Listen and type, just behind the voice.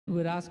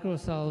we'd ask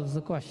ourselves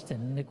the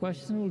question. The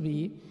question will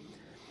be,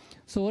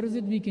 so what is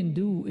it we can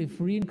do if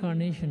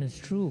reincarnation is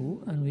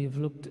true, and we've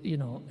looked,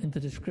 into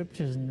the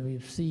scriptures and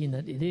we've seen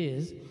that it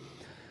is,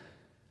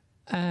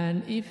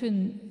 and if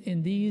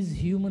in these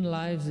human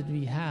lives that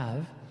we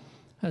have,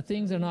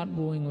 things are not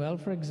going well.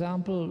 For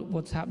example,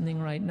 what's happening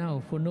right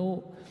now, for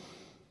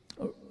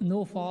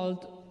no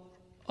fault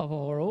of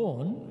our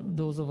own,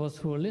 those of us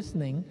who are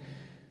listening,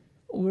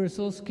 we're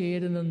so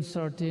scared and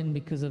uncertain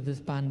because of this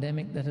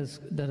pandemic that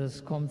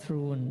has come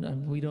through,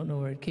 and we don't know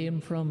where it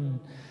came from.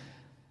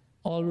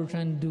 All we're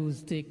trying to do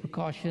is take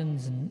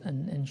precautions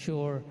and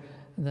ensure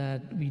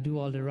that we do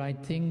all the right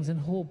things and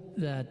hope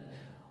that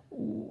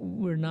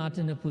we're not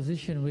in a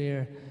position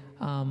where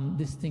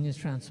this thing is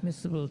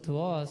transmissible to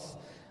us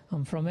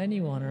from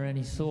anyone or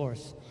any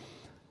source.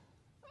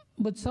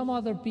 But some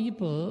other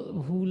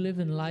people who live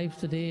in life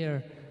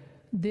today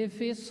they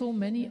face so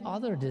many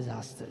other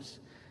disasters.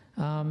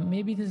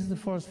 Maybe this is the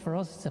first for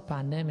us, it's a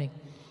pandemic.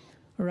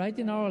 Right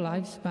in our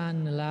lifespan,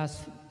 in the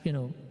last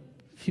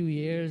few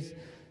years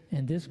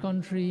in this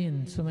country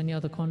and so many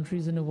other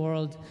countries in the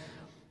world,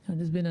 and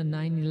there's been a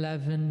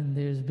 9/11, and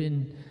there's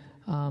been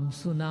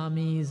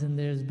tsunamis, and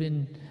there's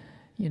been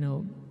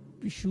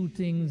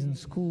shootings in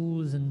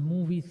schools and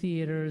movie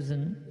theaters,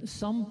 and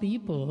some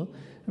people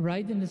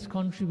right in this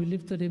country we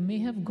live today may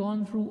have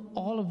gone through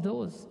all of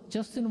those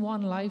just in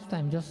one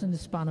lifetime, just in the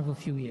span of a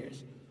few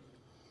years.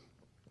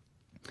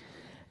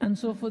 And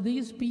so for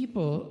these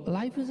people,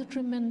 life is a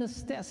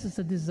tremendous test. It's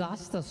a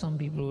disaster, some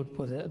people would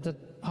put it, that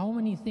how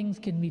many things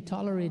can we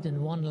tolerate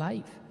in one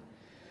life?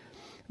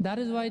 That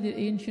is why the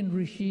ancient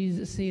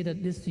rishis say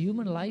that this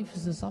human life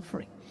is a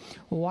suffering.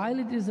 While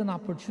it is an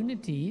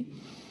opportunity,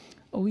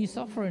 we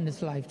suffer in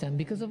this lifetime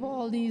because of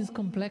all these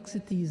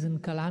complexities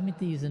and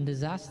calamities and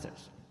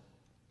disasters.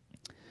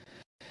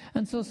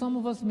 And so some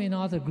of us may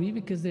not agree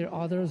because there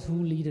are others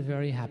who lead a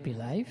very happy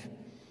life.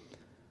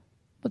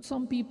 But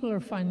some people are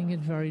finding it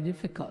very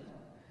difficult,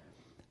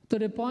 to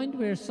the point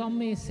where some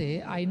may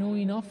say, I know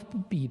enough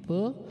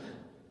people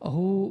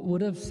who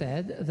would have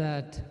said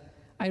that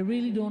I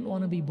really don't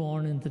want to be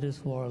born into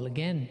this world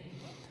again.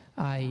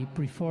 I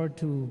prefer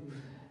to,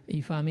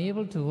 if I'm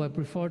able to, I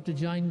prefer to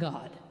join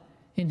God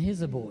in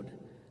His abode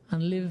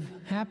and live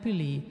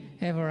happily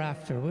ever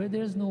after, where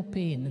there's no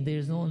pain and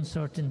there's no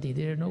uncertainty,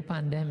 there are no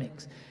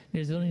pandemics,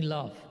 there's only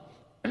love,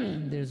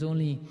 there's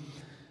only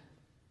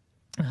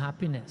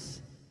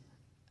happiness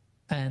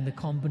and the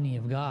company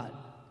of God.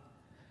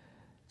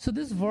 So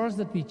this verse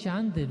that we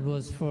chanted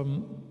was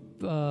from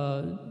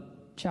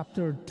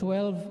chapter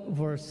 12,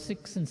 verse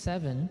 6 and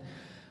 7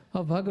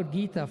 of Bhagavad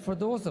Gita. For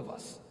those of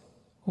us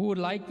who would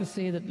like to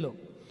say that, look,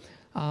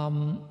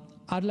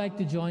 I'd like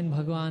to join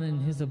Bhagavan in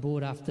his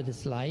abode after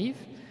this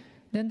life,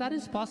 then that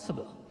is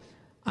possible.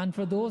 And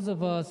for those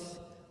of us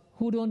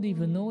who don't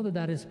even know that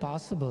that is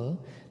possible,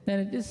 then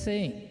it is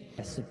saying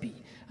recipe.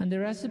 And the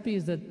recipe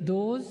is that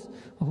those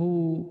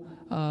who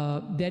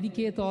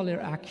dedicate all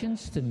their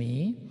actions to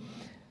me,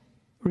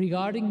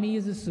 regarding me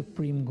as a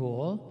supreme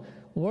goal,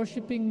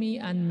 worshiping me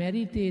and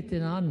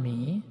meditating on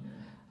me,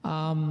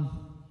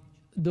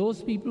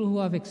 those people who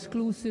have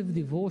exclusive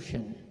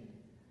devotion,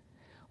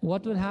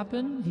 what would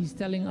happen? He's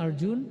telling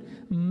Arjun,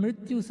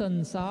 Mrityu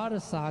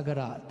Sansara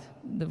Sagarat,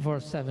 the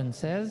verse 7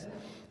 says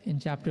in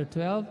chapter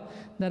 12,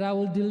 that I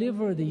will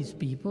deliver these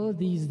people,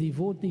 these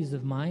devotees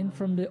of mine,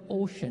 from the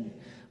ocean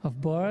of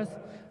birth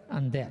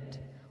and death.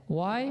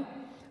 Why?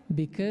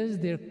 Because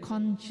their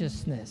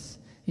consciousness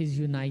is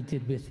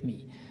united with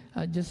me.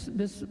 Just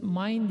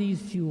mind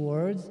these few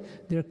words.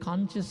 Their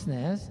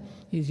consciousness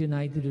is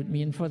united with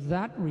me, and for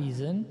that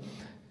reason,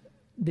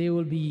 they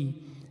will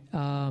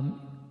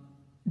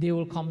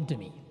come to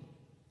me.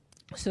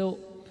 So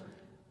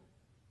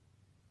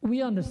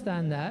we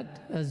understand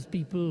that as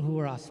people who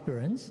are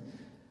aspirants,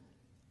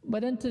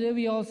 but then today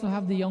we also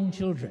have the young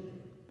children.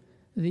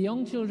 The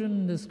young children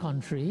in this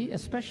country,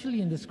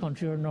 especially in this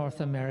country or North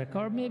America,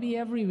 or maybe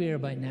everywhere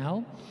by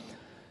now,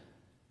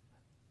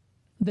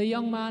 the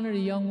young man or the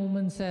young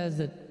woman says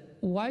that,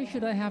 why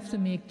should I have to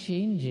make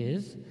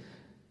changes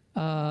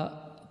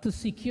to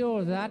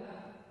secure that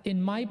in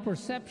my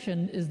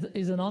perception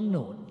is an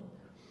unknown?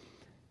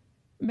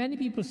 Many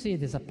people say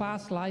this, a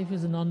past life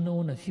is an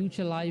unknown, a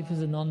future life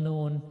is an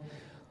unknown.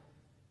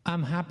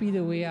 I'm happy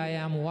the way I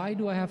am. Why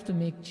do I have to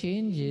make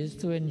changes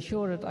to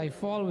ensure that I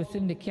fall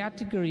within the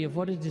category of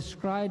what is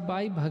described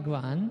by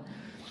Bhagavan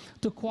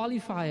to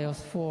qualify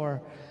us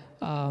for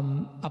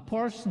a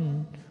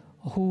person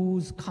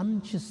whose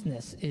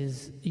consciousness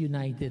is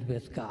united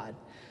with God?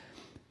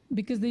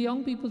 Because the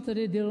young people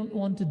today, they don't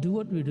want to do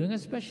what we're doing,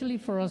 especially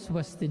for us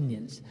West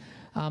Indians.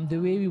 The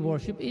way we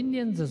worship,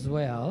 Indians as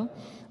well,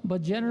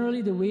 but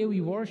generally the way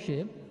we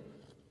worship,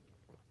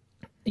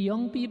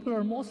 young people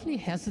are mostly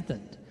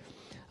hesitant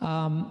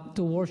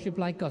to worship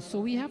like us. So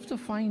we have to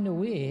find a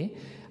way,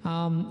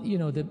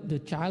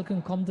 the child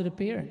can come to the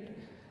parent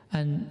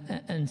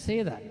and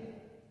say that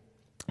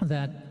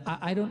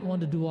I don't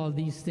want to do all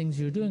these things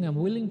you're doing. I'm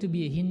willing to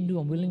be a Hindu.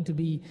 I'm willing to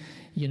be,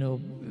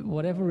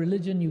 whatever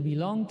religion you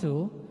belong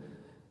to.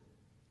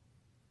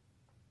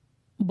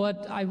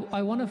 But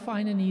I want to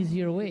find an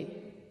easier way.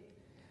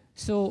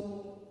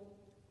 So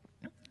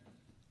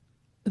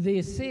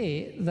they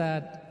say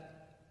that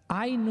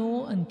I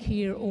know and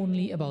care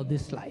only about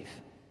this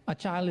life. A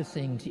child is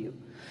saying to you.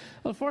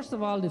 Well, first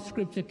of all, the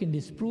scripture can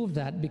disprove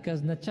that,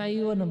 because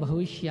nachaiva na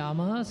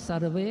bhavishyama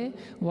sarve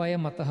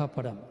vayamataha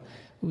param.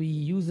 We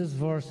used this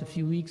verse a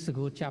few weeks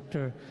ago,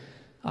 chapter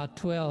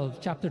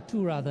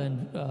 2 rather,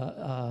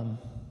 in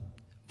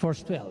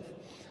verse 12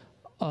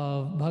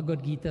 of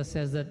Bhagavad Gita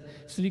says that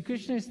Sri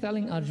Krishna is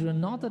telling Arjuna,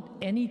 not at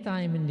any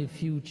time in the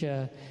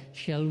future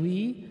shall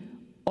we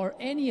or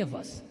any of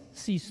us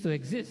cease to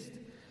exist.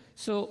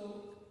 So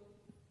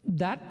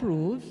that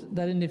proves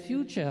that in the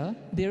future,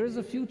 there is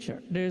a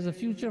future. There is a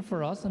future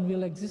for us, and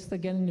we'll exist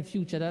again in the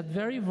future. That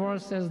very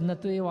verse says,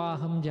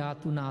 Natevaham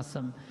jatu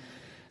nasam.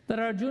 That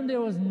Arjuna, there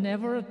was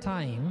never a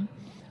time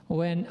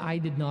when I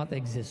did not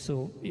exist.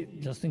 So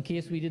just in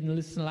case we didn't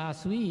listen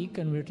last week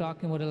and we were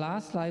talking about the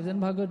last life, then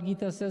Bhagavad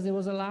Gita says there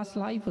was a last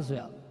life as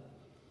well.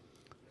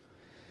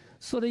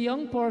 So the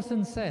young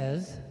person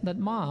says that,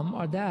 Mom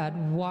or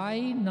Dad, why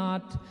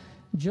not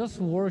just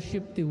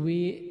worship the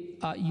way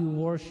you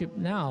worship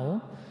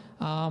now?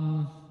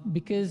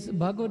 Because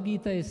Bhagavad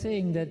Gita is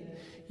saying that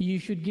you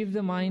should give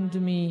the mind to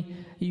me.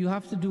 You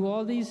have to do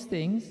all these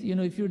things. You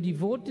know, if you're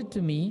devoted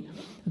to me,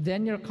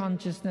 then your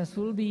consciousness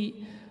will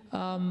be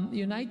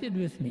united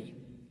with me.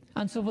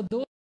 And so for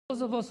those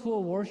of us who are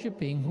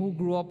worshiping, who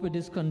grew up with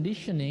this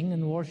conditioning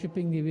and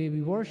worshiping the way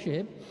we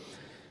worship,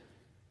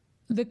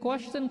 the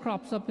question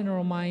crops up in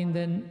our mind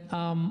then,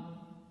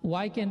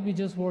 why can't we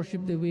just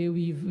worship the way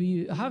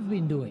we have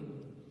been doing?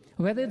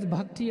 Whether it's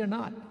bhakti or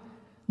not.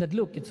 That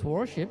look, it's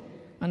worship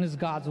and it's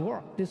God's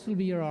work. This will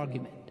be your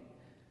argument.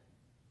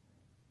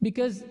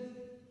 Because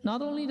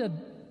not only that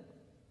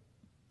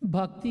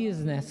bhakti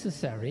is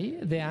necessary,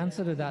 the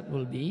answer to that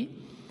will be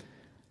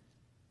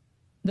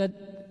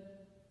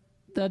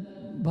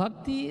that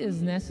bhakti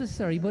is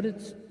necessary, but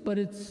it's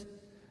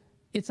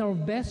our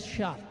best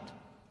shot,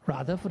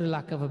 rather, for the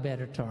lack of a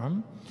better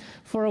term,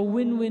 for a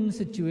win-win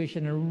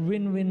situation, a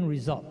win-win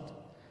result.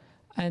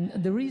 And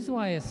the reason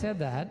why I said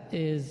that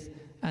is,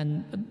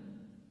 and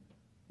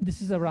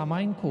this is a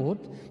Ramayana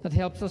quote that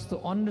helps us to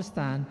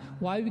understand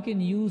why we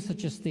can use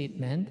such a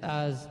statement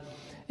as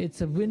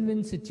it's a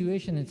win-win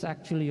situation, it's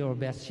actually your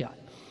best shot.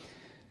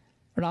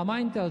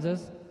 Ramayana tells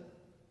us,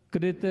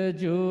 Krita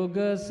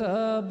Yoga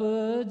Sab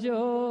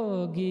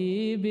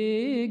Jogi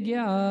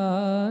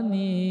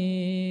Vigyani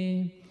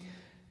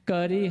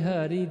Kari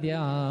Hari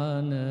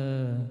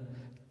Dhyana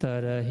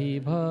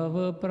Tarahi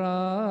Bhava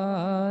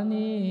Prani.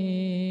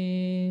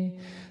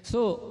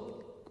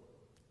 So,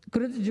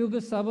 Krita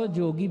Yoga Sab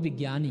Jogi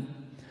Vigyani.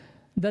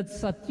 That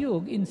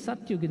Satyug, in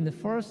the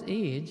first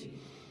age,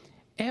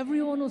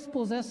 everyone was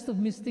possessed of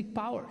mystic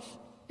powers.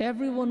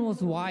 Everyone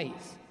was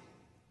wise.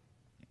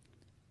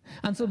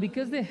 And so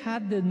because they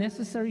had the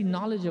necessary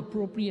knowledge,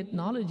 appropriate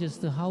knowledge as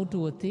to how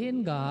to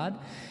attain God,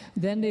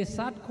 then they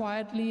sat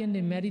quietly and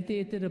they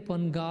meditated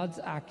upon God's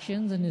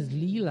actions and His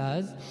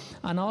leelas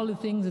and all the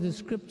things that the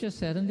scripture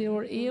said, and they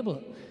were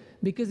able,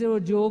 because they were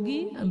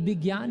yogi and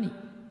vigyani.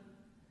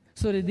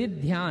 So they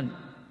did dhyan,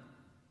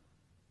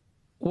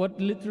 what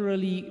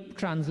literally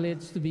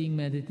translates to being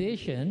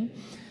meditation,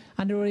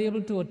 and they were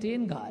able to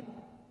attain God.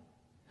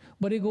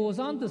 But it goes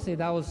on to say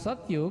that was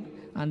Satyug,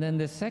 and then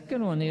the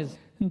second one is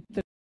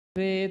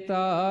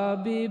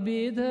Treta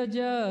Bibidha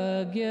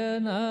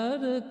Jagya Nar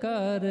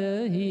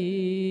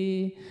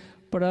Karhi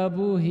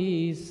Prabhu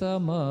Hi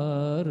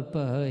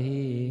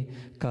Samarpahi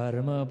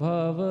Karma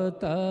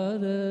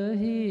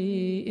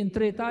Bhavatarhi. In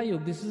Treta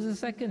Yuga, this is the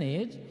second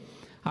age,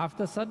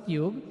 after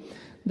Satyug,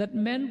 that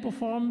men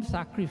perform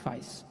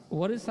sacrifice.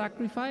 What is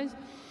sacrifice?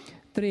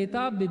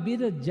 Treta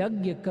Bibidha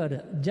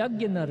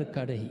Jagya Nar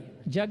Karhi.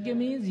 Jagya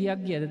means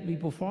yagya that we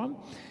perform.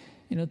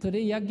 You know,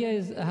 today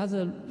yagya has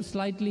a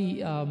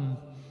slightly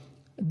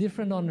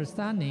different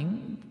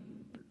understanding.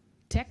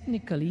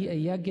 Technically, a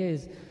yagya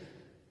is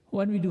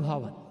when we do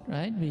havan,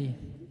 right? We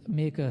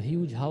make a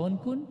huge havan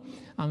kun,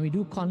 and we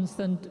do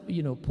constant,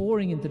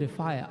 pouring into the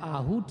fire,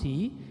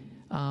 ahuti,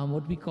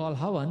 what we call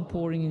havan,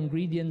 pouring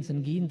ingredients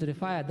and ghee into the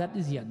fire. That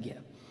is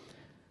yagya,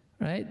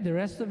 right? The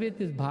rest of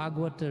it is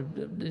bhagavata.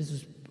 This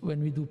is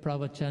when we do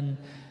pravachan,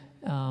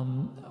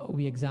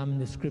 we examine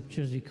the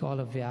scriptures, we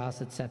call it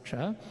vyas,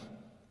 etc.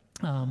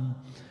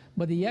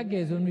 But the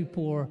yagya is when we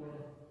pour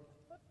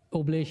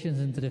oblations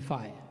into the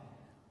fire.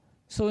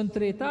 So in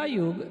Treta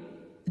Yuga,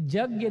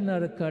 Jagya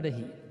Nar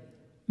Karhi,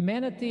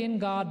 men attain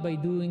God by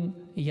doing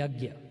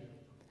yagya.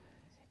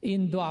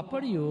 In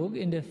Dwapar Yuga,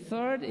 in the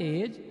third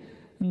age,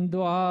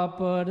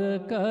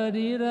 Dwapar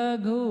Kari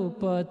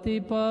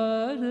Raghupati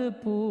Par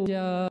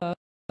Puja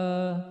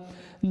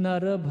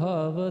Nar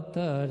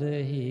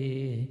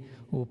Bhavatarhi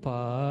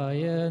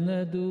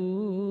Upayana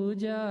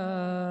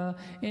Duja.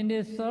 In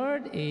the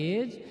third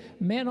age,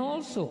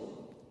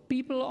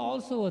 people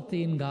also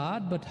attain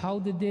God, but how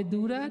did they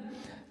do that?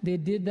 They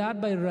did that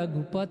by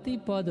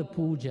Raghupati Pada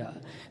Puja.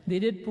 They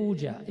did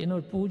puja. You know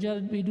what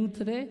puja we do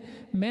today?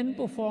 Men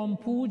perform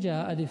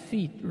puja at the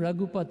feet,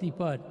 Raghupati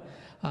Pad.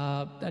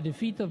 at the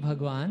feet of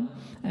Bhagwan,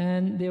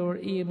 and they were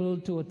able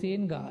to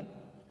attain God.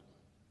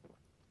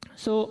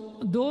 So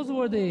those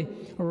were the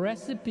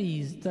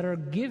recipes that are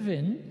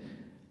given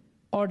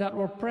or that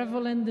were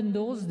prevalent in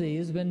those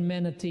days when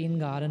men attained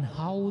God and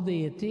how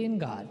they attain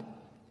God.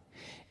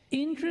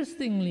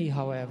 Interestingly,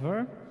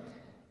 however,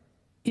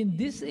 in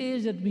this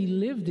age that we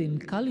lived in,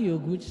 Kali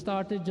Yuga, which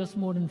started just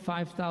more than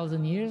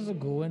 5,000 years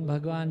ago when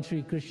Bhagavan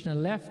Sri Krishna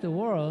left the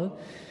world,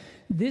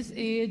 this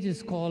age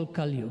is called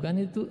Kali Yuga. And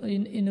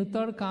in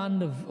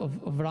Uttarakhand of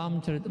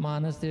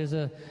Ramcharitmanas, there's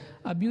a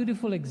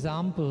beautiful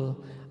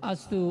example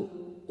as to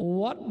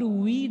what do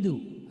we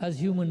do as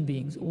human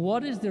beings?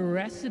 What is the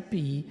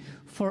recipe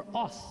for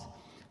us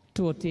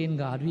to attain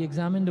God? We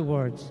examine the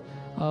words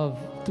of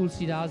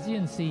Tulsidasi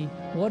and see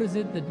what is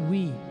it that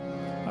we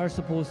are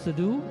supposed to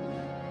do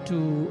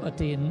to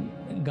attain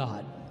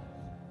God.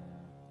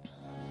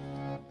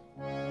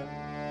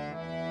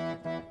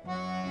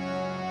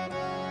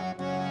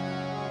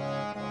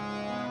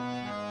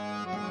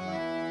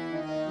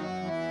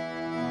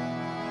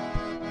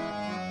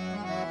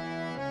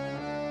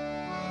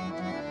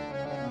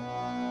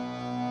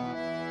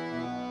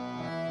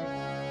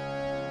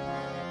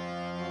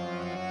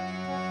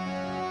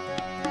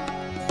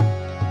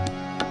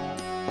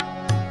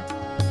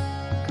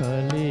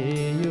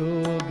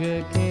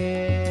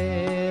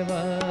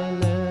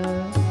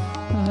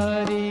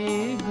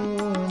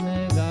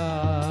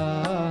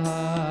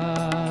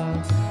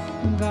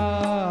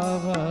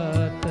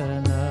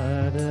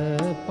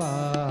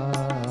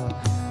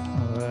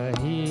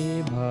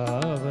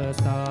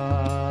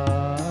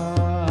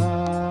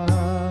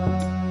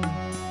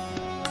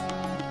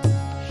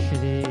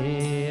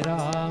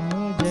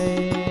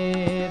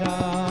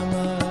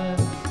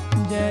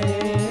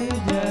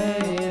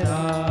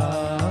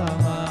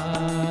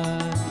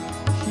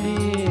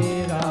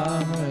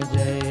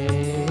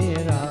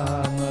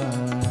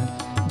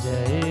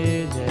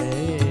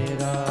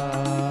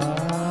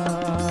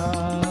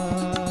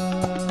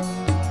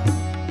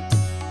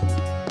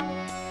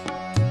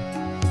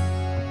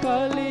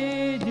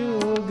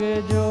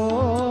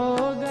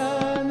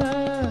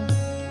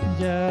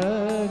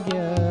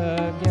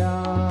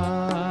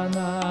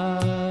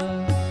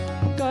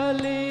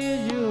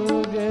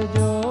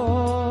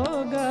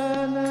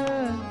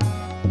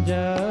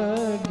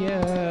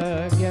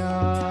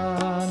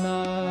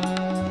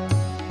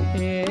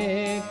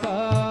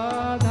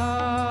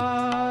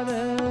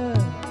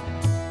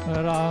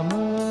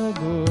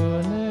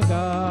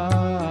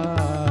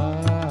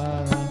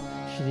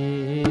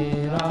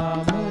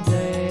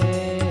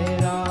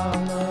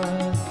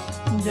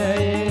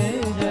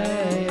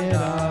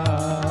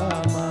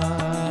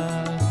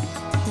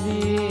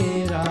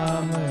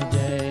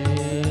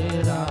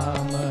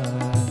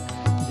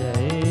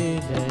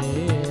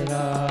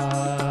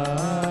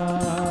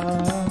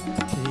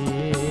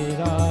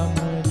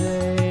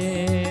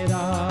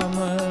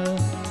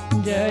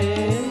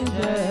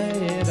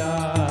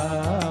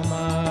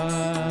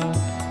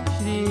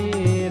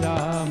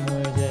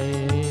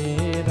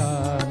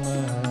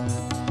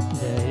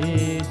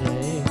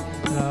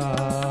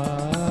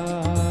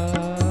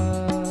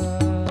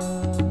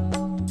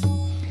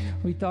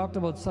 talked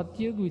about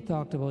Satyug, we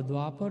talked about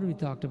Dwapar, we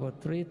talked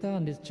about Treta,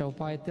 and this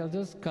Chaupai tells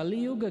us Kali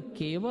Yuga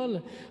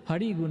Keval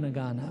Hari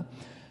Gunagana.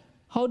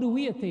 How do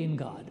we attain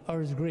God,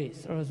 or His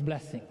grace, or His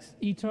blessings,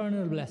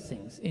 eternal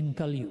blessings in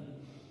Kali Yuga?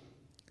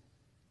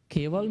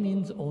 Keval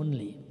means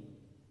only.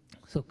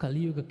 So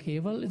Kali Yuga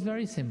Keval is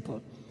very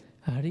simple.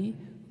 Hari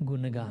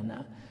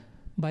Gunagana.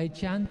 By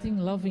chanting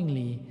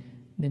lovingly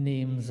the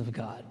names of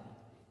God.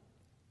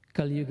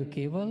 Kali Yuga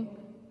Keval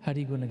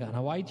Hari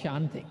Gunagana. Why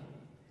chanting?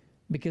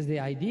 Because the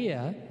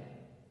idea,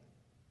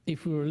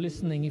 if we were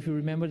listening, if you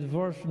remember the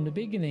verse from the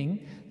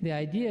beginning, the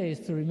idea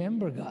is to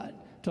remember God,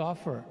 to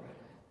offer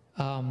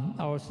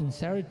our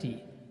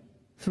sincerity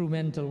through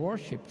mental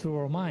worship, through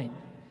our mind.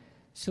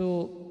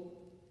 So,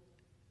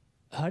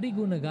 Hari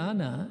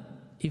Gunagana,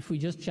 if we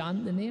just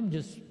chant the name,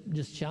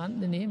 just chant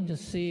the name,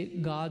 just say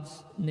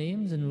God's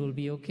names and we'll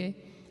be okay.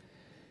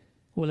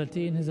 We'll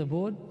attain His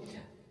abode.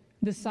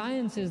 The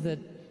science is that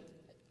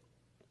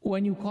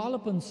when you call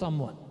upon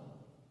someone,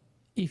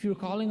 if you're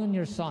calling on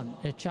your son,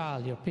 your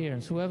child, your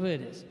parents, whoever it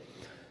is,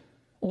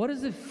 what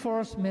is the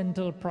first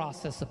mental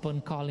process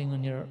upon calling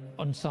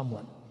on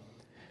someone?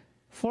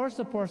 First,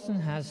 a person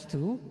has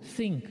to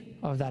think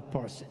of that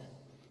person,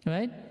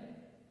 right?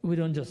 We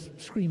don't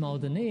just scream out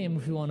the name.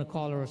 If you want to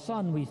call our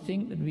son, we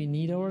think that we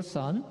need our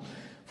son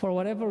for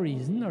whatever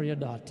reason, or your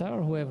daughter,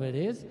 or whoever it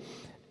is.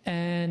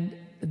 And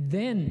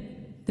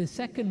then the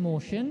second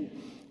motion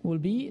will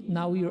be,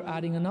 now we are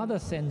adding another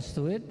sense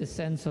to it, the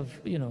sense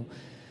of,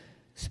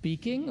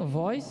 speaking, a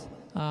voice.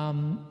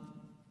 And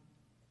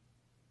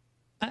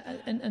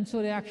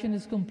so the action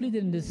is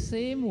completed in the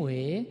same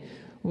way.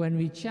 When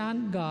we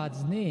chant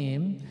God's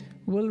name,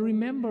 we'll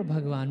remember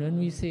Bhagavan. When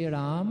we say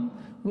Ram,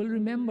 we'll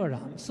remember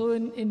Ram. So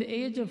in the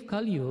age of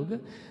Kali Yuga,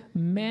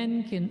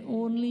 men can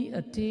only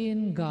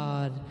attain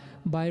God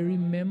by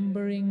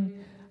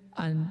remembering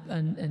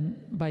and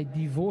by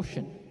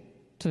devotion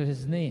to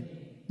His name.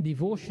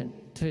 Devotion.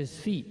 to his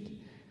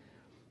feet.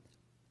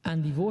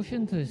 And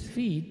devotion to his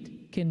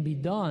feet can be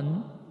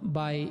done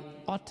by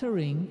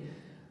uttering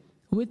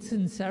with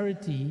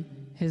sincerity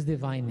his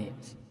divine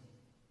names.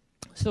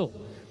 So,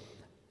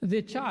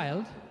 the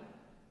child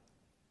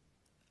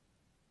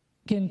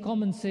can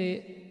come and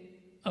say,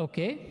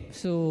 okay,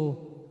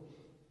 so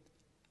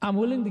I'm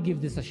willing to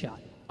give this a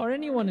shot. Or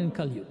anyone in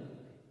Kali,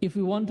 if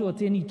we want to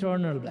attain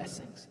eternal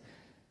blessings.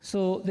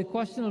 So the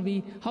question will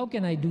be, how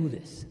can I do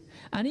this?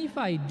 And if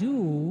I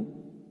do,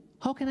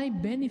 how can I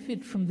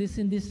benefit from this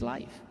in this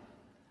life?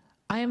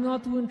 I am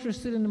not too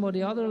interested in about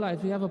the other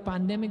life. We have a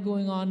pandemic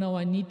going on now.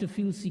 I need to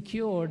feel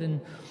secured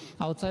and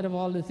outside of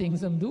all the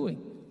things I'm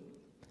doing.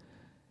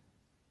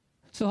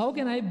 So how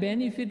can I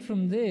benefit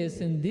from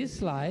this in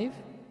this life?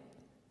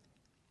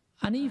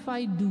 And if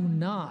I do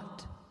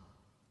not,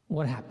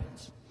 what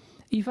happens?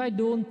 If I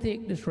don't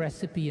take this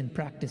recipe and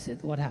practice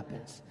it, what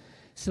happens?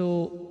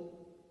 So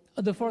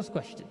the first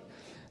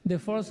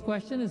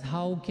question is,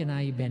 how can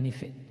I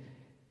benefit?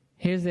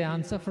 Here's the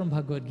answer from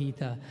Bhagavad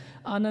Gita.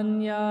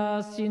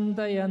 Ananya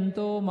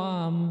chintayanto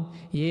mam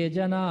ye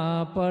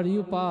jana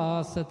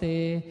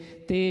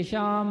paryupasate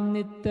tesham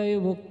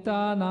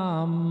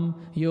nityayuktanam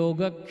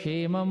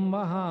yogakshemam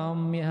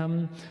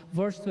vahamyaham.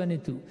 Verse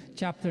 22,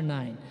 chapter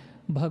 9,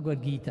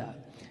 Bhagavad Gita.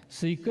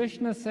 Sri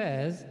Krishna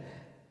says,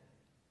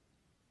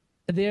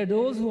 there are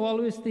those who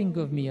always think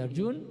of me,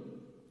 Arjun,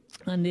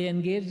 and they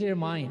engage their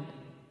mind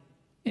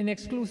in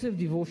exclusive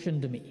devotion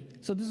to me.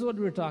 So this is what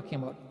we're talking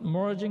about,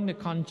 merging the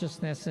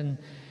consciousness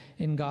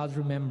in God's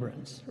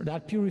remembrance.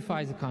 That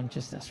purifies the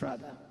consciousness,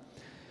 rather.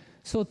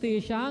 So,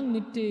 teshang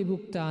nitya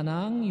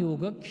bhuktanang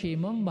yoga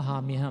kshemam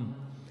bhahamyaham.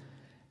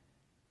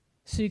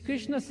 Sri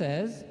Krishna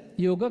says,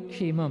 yoga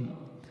kshemam,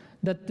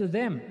 that to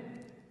them,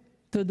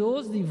 to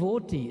those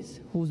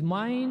devotees whose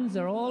minds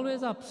are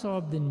always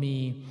absorbed in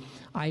me,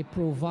 I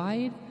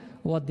provide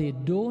what they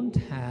don't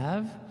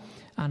have,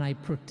 and I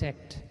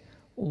protect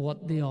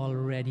what they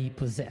already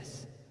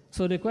possess.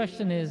 So the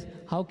question is,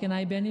 how can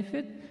I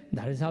benefit?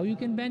 That is how you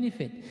can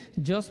benefit.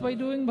 Just by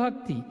doing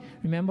bhakti.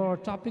 Remember, our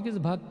topic is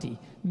bhakti,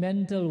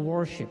 mental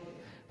worship.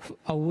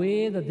 A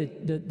way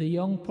that the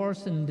young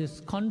person in this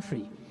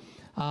country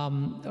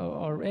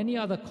or any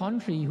other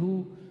country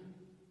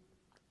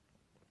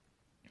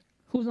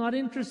who's not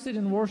interested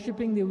in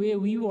worshiping the way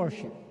we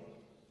worship,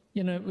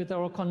 with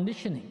our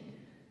conditioning.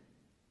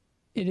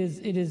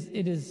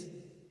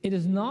 It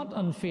is not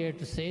unfair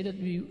to say that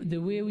the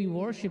way we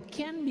worship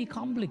can be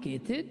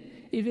complicated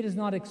if it is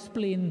not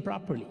explained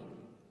properly.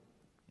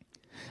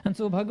 And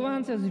so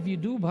Bhagavan says, if you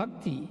do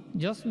bhakti,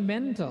 just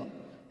mental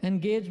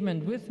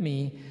engagement with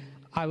me,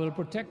 I will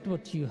protect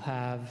what you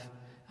have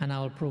and I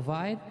will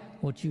provide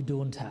what you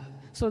don't have.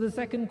 So the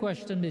second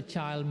question the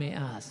child may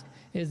ask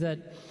is that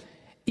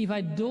if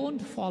I don't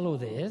follow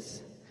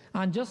this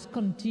and just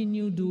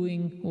continue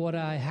doing what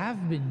I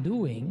have been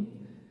doing,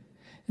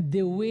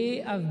 the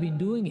way I've been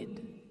doing it,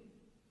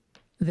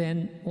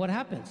 then what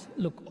happens?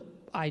 Look,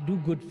 I do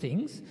good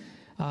things.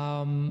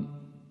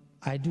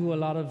 I do a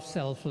lot of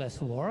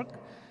selfless work.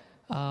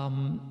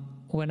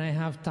 When I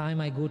have time,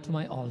 I go to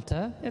my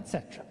altar,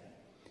 etc.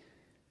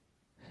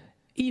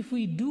 If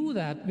we do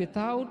that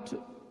without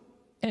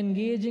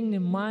engaging the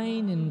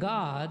mind in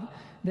God,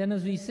 then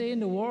as we say in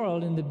the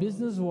world, in the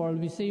business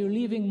world, we say you're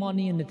leaving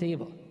money on the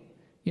table.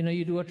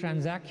 You do a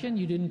transaction,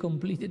 you didn't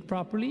complete it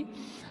properly,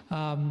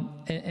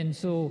 and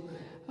so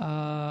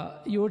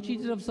you were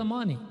cheated of some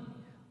money.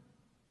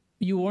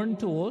 You weren't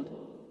told,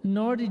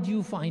 nor did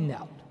you find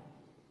out,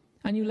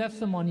 and you left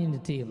some money on the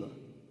table.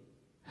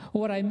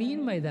 What I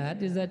mean by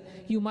that is that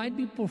you might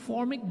be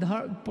performing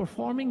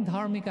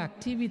dharmic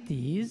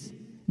activities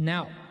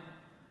now,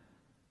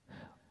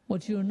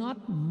 but you're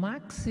not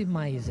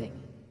maximizing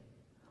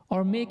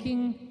or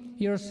making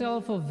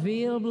yourself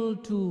available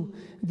to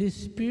the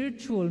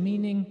spiritual,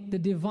 meaning the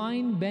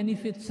divine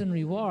benefits and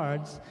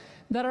rewards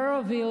that are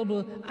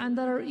available and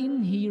that are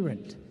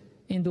inherent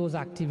in those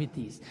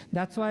activities.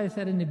 That's why I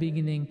said in the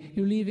beginning,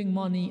 you're leaving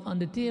money on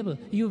the table.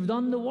 You've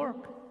done the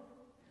work.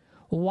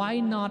 Why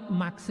not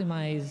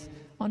maximize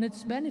on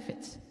its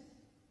benefits?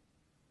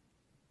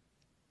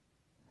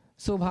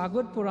 So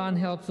Bhagavad Puran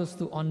helps us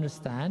to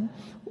understand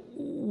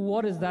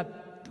what is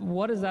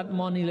that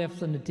money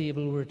left on the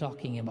table we're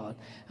talking about.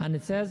 And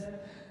it says,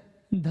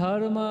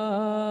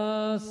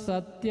 Dharma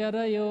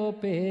satyarayo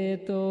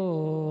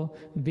peto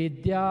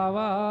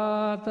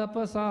vidyava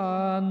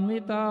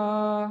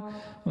tapasanmita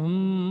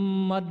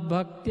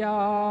madbhaktya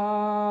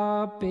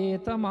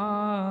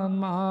petaman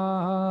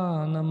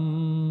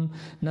manam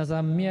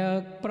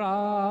nasamyak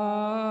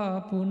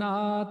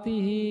prapunati.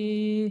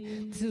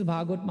 This is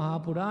Bhagavad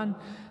Mahapuran,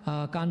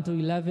 Canto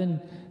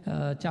 11,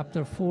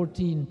 chapter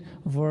 14,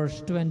 verse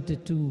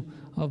 22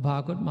 of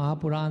Bhagavad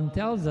Mahapuran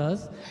tells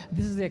us,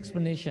 this is the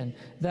explanation,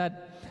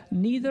 that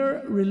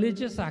neither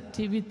religious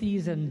activity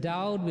is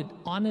endowed with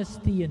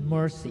honesty and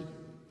mercy,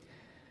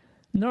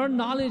 nor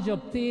knowledge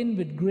obtained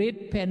with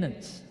great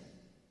penance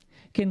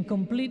can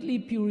completely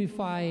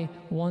purify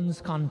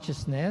one's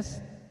consciousness.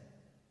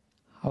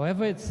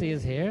 However, it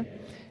says here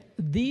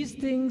These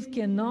things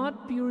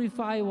cannot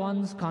purify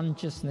one's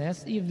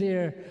consciousness if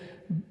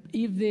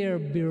they're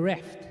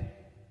bereft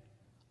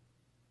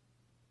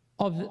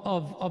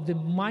of the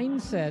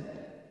mindset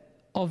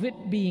of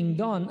it being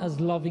done as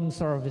loving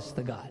service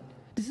to God.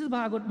 This is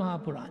Bhagavad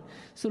Mahapuran.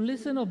 So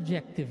listen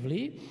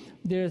objectively.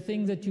 There are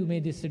things that you may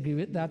disagree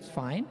with, that's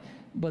fine,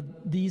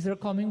 but these are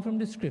coming from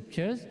the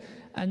scriptures.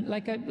 And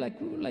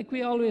like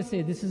we always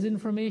say, this is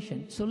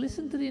information. So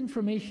listen to the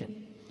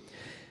information.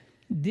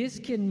 This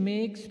can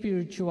make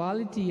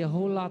spirituality a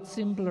whole lot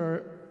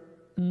simpler,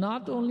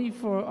 not only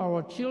for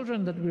our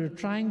children that we're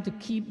trying to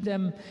keep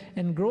them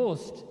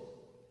engrossed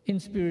in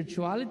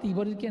spirituality,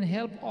 but it can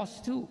help us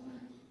too,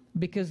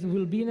 because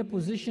we'll be in a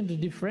position to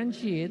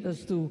differentiate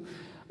as to,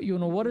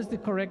 what is the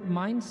correct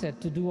mindset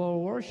to do our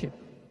worship.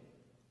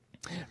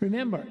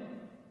 Remember,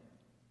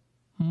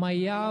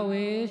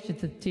 Mayawe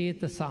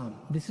Shitachetasam.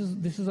 This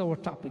is our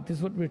topic. This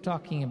is what we're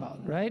talking about,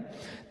 right?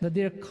 That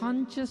their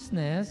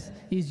consciousness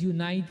is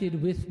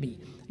united with me.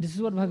 This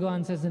is what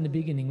Bhagavan says in the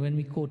beginning when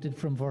we quoted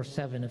from verse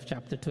 7 of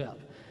chapter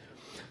 12.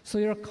 So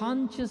your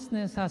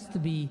consciousness has to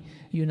be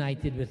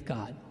united with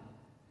God.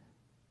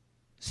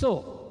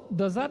 So,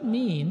 does that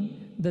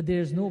mean that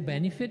there's no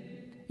benefit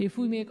if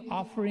we make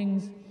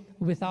offerings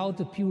without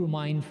a pure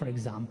mind, for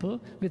example,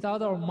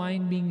 without our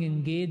mind being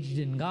engaged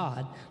in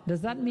God?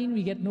 Does that mean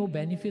we get no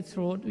benefits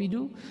for what we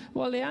do?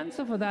 Well, the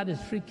answer for that is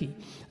tricky.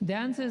 The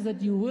answer is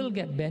that you will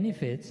get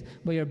benefits,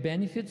 but your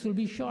benefits will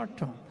be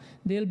short-term.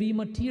 They'll be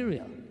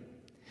material.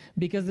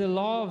 Because the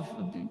law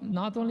of,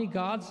 not only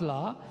God's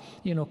law,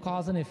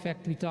 cause and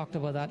effect, we talked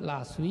about that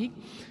last week.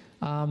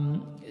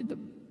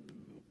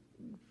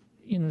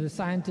 The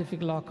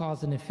scientific law,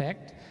 cause and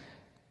effect.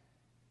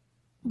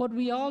 But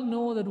we all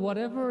know that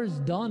whatever is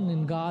done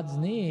in God's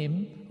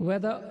name,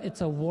 whether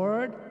it's a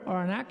word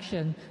or an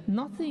action,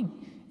 nothing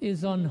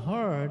is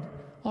unheard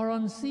or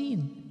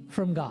unseen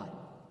from God.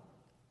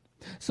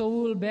 So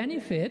we will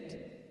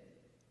benefit,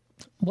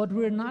 but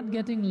we're not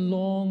getting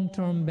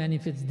long-term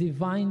benefits,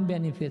 divine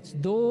benefits.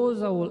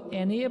 Those that will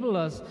enable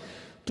us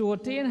to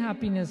attain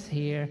happiness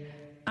here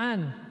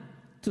and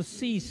to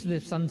cease the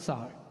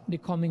sansar, the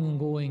coming and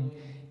going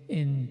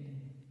in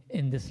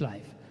this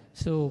life.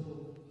 So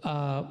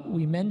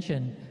we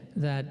mentioned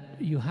that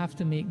you have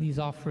to make these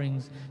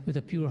offerings with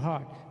a pure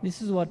heart.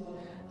 This is what,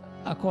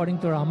 according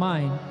to our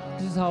mind,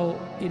 this is how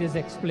it is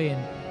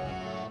explained.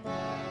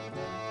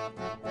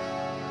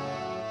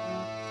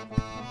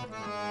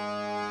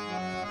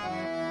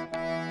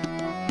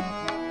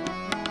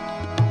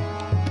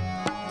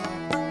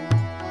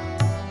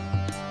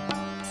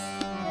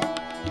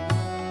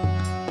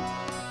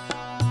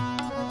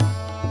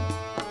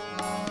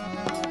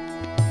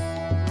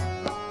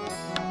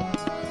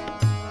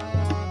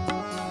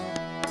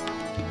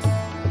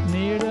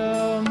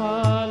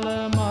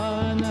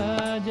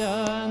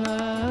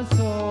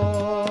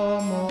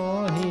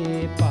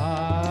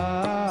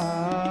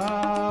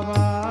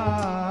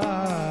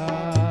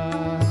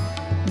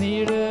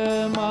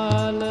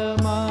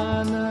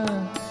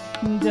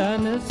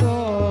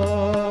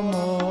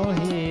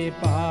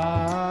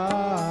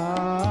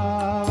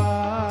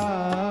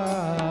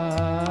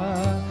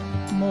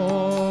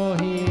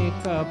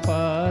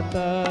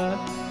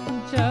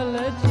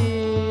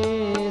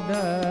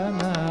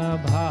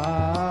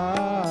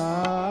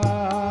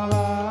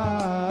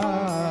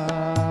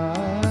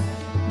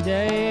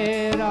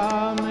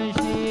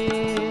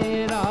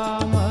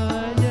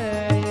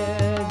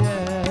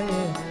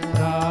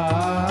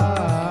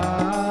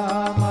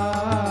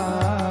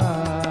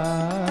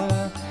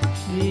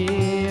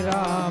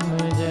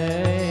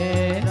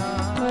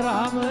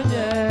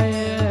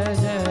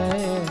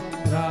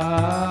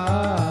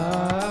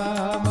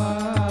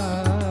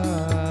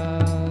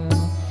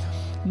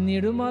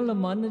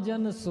 मन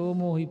जन सो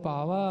मोहि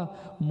पावा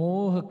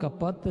मोह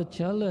कपट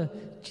chal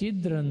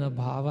chidra na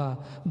bhava.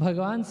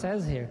 Bhagavan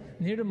says here,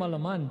 Nirmala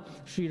man.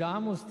 Sri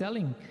Ram was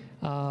telling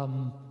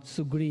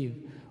Sugriv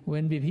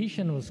when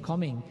Vibhishan was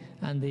coming,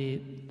 and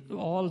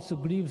all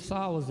Sugriv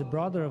saw was the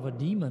brother of a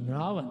demon,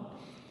 Ravan.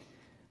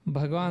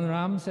 Bhagavan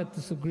Ram said to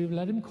Sugriv,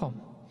 let him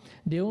come.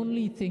 The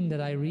only thing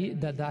that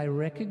I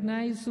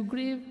recognize,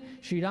 Sugriv,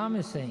 Sri Ram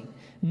is saying,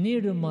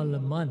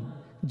 Nirmala man.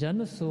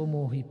 Jana so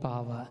mohi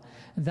pava.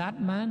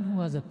 That man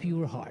who has a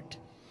pure heart.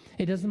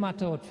 It doesn't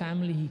matter what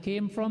family he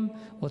came from,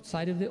 what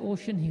side of the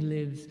ocean he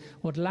lives,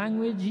 what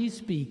language he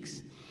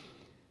speaks,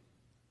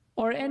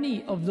 or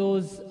any of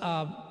those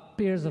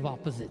pairs of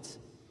opposites,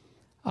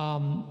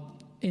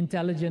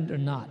 intelligent or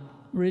not,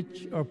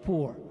 rich or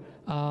poor.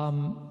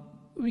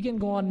 We can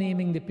go on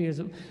naming the pairs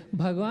of.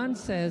 Bhagavan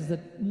says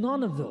that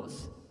none of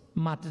those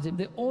matters.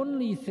 The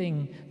only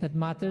thing that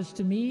matters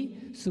to me,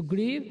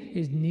 Sugriv,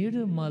 is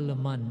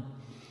Nirmalaman.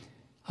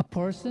 A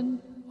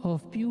person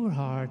of pure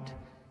heart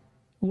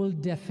will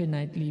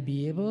definitely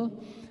be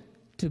able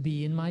to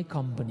be in my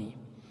company.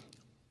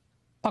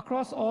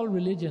 Across all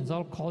religions,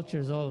 all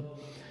cultures,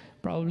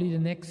 probably the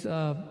next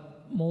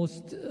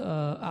most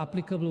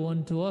applicable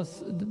one to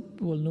us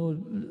will know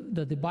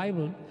that the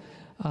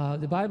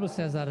Bible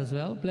says that as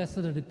well. Blessed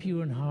are the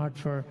pure in heart,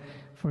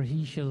 for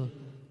he shall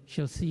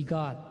shall see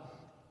God.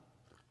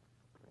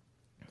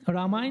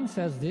 Ramayana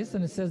says this,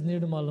 and it says,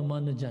 Nirmala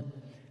Manajan.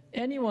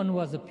 Anyone who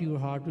has a pure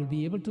heart will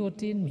be able to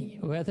attain me,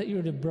 whether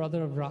you're the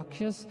brother of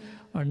Rakshas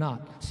or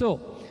not.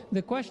 So,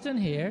 the question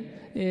here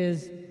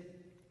is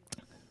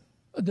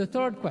the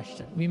third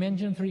question. We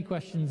mentioned 3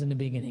 questions in the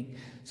beginning.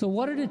 So,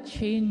 what are the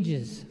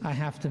changes I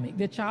have to make?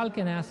 The child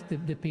can ask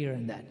the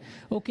parent that.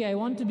 Okay, I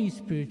want to be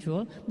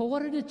spiritual, but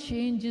what are the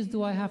changes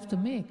do I have to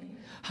make?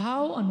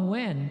 How and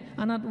when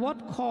and at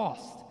what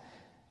cost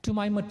to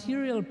my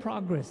material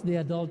progress, the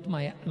adult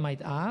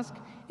might ask,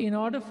 in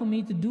order for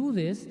me to do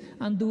this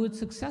and do it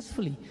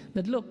successfully.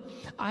 That look,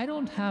 I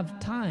don't have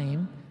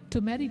time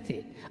to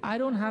meditate. I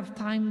don't have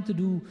time to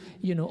do,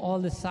 all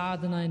the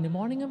sadhana in the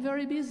morning. I'm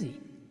very busy.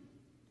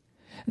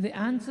 The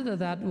answer to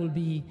that will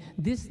be,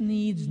 this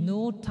needs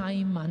no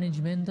time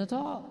management at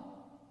all.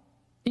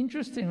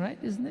 Interesting, right?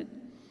 Isn't it?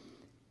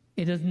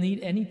 It doesn't need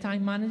any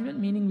time management,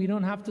 meaning we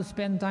don't have to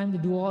spend time to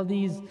do all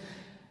these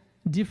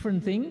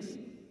different things.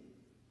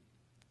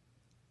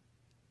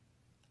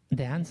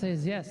 The answer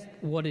is yes.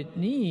 What it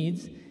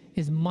needs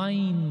is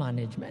mind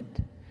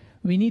management.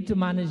 We need to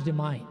manage the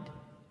mind.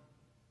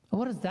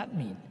 What does that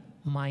mean?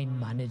 Mind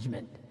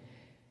management.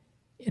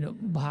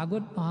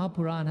 Bhagavad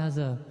Mahapuran has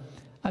a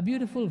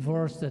beautiful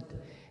verse that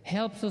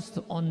helps us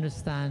to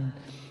understand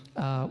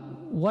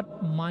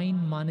what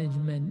mind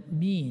management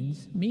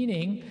means.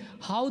 Meaning,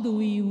 how do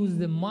we use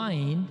the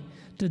mind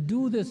to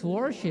do this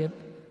worship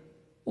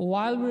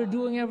while we're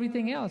doing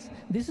everything else?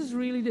 This is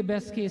really the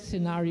best case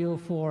scenario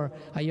for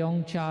a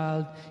young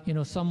child,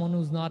 someone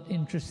who's not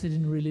interested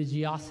in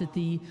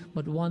religiosity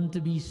but want to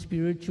be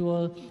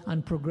spiritual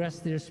and progress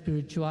their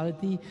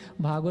spirituality.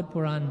 Bhagavad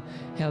Puran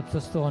helps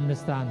us to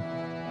understand.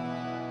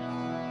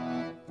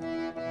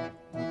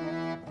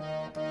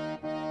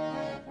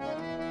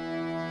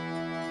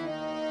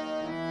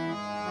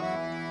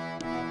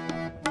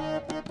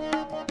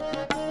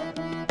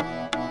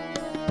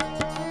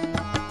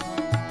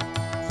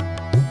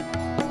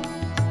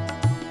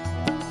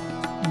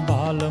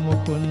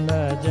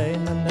 Mukunda Jai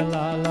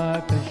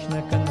Nandalala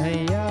Krishna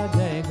Kanhaiya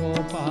Jai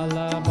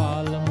Gopala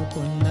Bala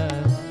Mukunda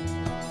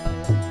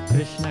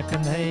Krishna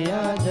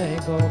Kanhaiya Jai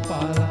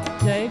Gopala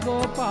Jai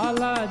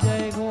Gopala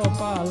Jai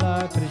Gopala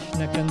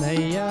Krishna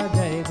Kanhaiya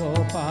Jai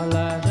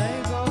Gopala Jai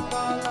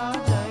Gopala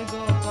Jai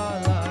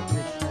Gopala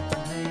Krishna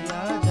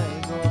Kanhaiya Jai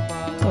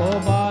Gopala O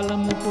Bala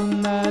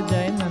Mukunda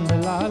Jai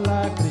Nandalala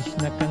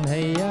Krishna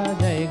Kanhaiya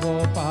Jai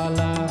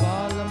Gopala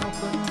Bala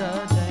Mukunda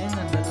Jai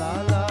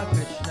Nandalala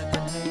Krishna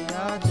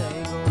Kanhaiya Jai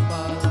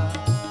Gopala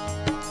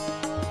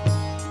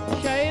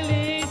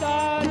Shaili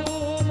Daru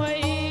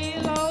Mai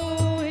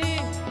Lauhi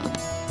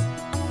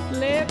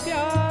Le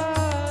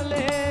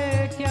Pyale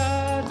Kya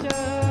Cha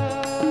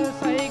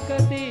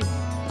Saikati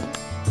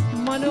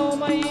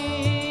Manomai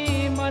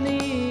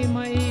Mani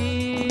Mai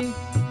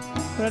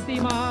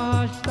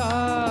Pratimashta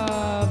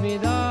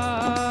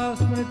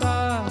Vidasmrita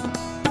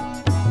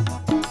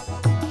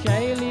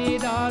Shaili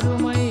Daru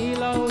Mai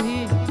Lauhi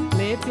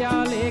Le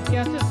Pyale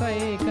Kya Cha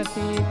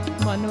Saikati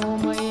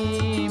Manomai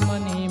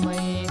Mani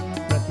Mai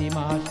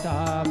Pratimashta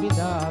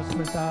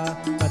Vidasmrita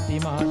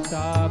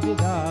Pratimashta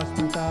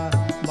Vidasmrita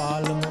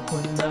Bala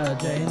Mukunda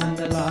Jai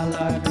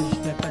Nandalala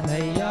Krishna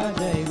Kanhaiya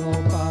Jai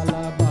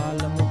Gopala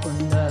Bala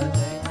Mukunda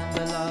Jai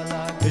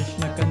Nandalala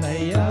Krishna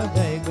Kanhaiya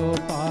Jai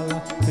Gopala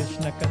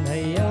Krishna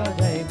Kanhaiya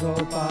Jai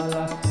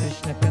Gopala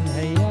Krishna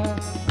Kanhaiya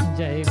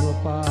Jai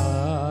Gopala.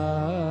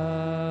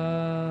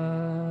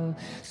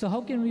 So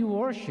how can we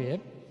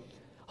worship?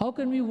 How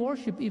can we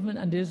worship even,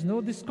 and there's no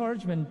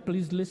discouragement,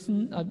 please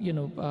listen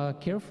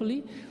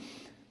carefully.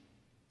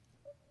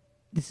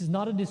 This is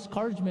not a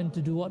discouragement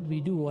to do what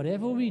we do.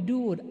 Whatever we do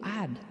would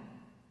add.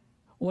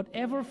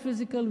 Whatever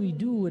physical we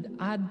do would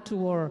add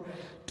to our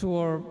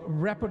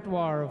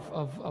repertoire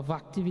of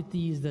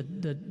activities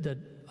that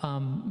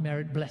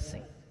merit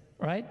blessing,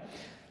 right?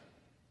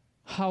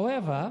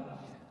 However,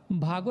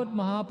 Bhagavad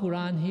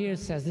Mahapuran here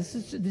says,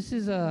 this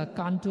is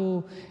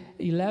Canto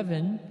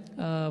 11,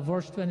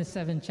 verse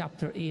 27,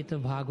 chapter 8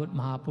 of Bhagavad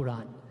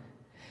Mahapuran,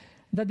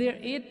 that there are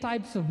 8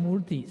 types of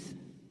murtis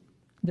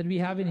that we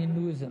have in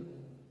Hinduism.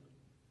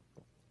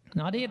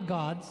 Not 8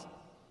 gods,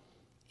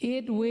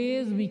 8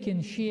 ways we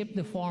can shape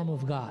the form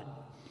of God.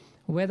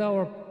 Whether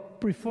our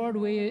preferred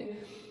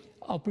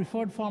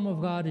form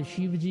of God is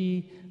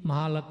Shivaji,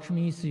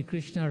 Mahalakshmi, Sri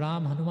Krishna,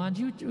 Ram,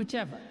 Hanumanji,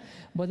 whichever.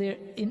 But there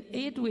in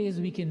 8 ways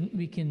we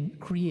can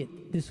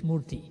create this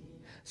murti.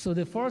 So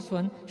the first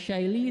one,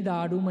 Shaili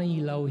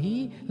Dadumai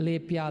Lauhi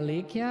Lepya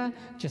Lekya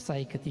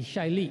Chasaikati.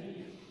 Shaili.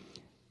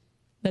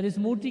 That is,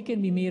 murti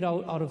can be made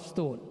out of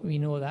stone. We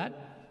know that.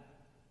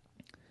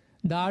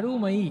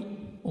 Darumai,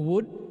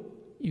 wood.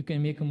 You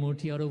can make a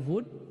murti out of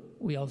wood.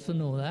 We also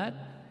know that.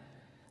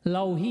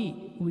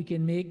 Lauhi, we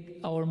can make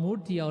our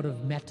murti out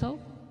of metal.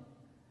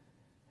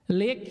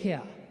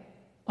 Lekya,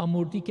 a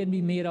murti can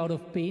be made out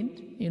of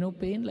paint.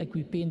 Paint, like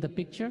we paint a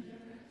picture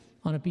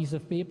on a piece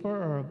of paper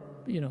or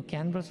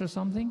canvas or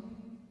something.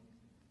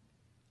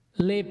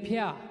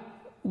 Lepya,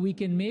 we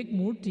can make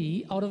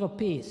murti out of a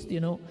paste.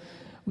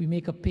 We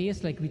make a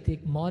paste, like we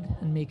take mud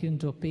and make it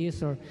into a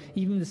paste, or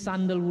even the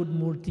sandalwood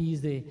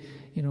murtis, they,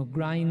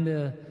 grind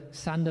the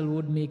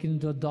sandalwood, make it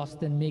into a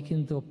dust, and make it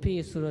into a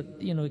paste so that,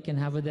 it can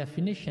have a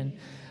definition.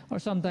 Or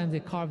sometimes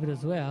they carve it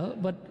as well.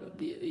 But,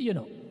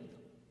 a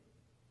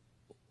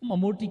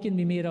murti can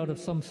be made out of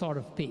some sort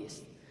of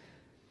paste.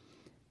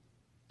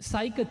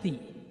 Saikati,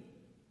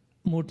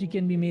 murti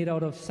can be made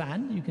out of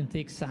sand. You can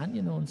take sand,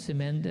 and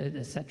cement,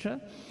 etc.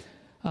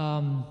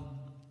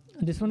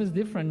 This one is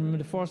different. Remember,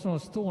 the first one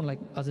was stone, like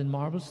as in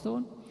marble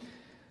stone.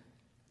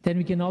 Then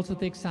we can also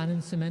take sand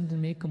and cement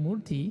and make a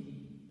murti.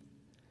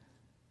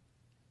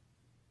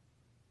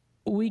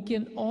 We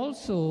can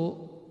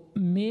also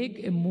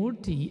make a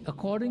murti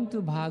according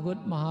to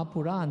Bhagavad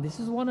Mahapuran.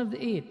 This is one of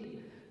the 8.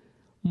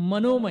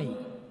 Manomai.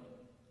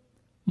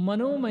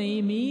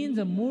 Manomai means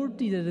a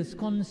murti that is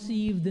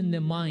conceived in the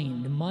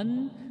mind.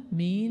 Man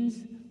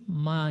means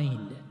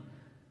mind.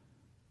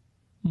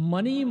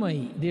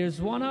 Manimai. There's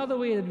one other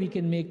way that we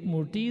can make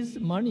murtis.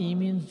 Mani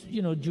means,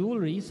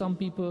 jewelry. Some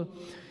people,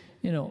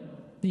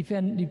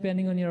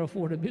 depending on your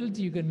affordability,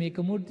 you can make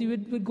a murti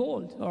with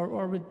gold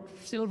or with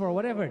silver or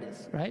whatever it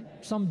is, right?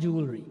 Some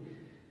jewelry.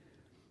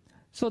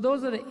 So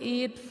those are the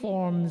 8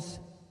 forms,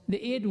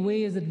 the 8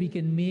 ways that we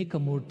can make a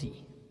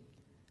murti.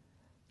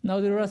 Now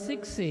there are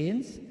 6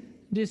 saints,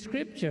 the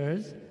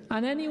scriptures,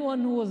 and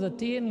anyone who has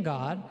attained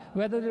God,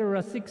 whether they're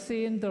a 6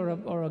 saint or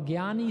a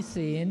Jnani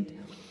saint,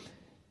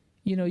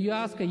 you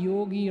ask a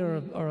yogi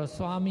or a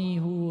Swami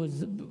who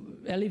has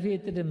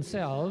elevated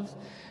themselves,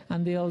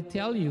 and they'll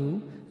tell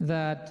you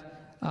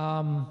that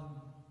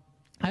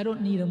I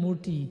don't need a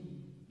murti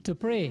to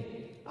pray.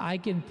 I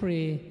can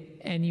pray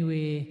any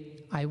way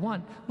I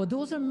want. But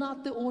those are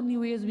not the only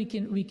ways we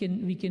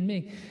can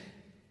make.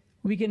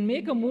 We can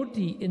make a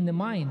murti in the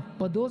mind,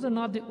 but those are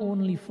not the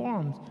only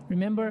forms.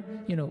 Remember,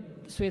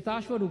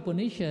 Svetashvara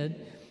Upanishad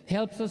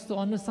helps us to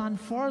understand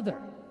further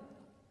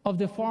of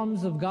the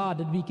forms of God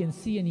that we can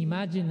see and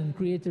imagine and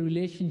create a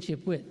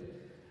relationship with.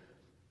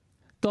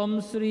 Tam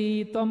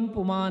Sri, Tam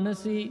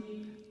Pumanasi,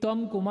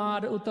 Tam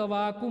Kumar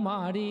Utava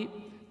Kumari,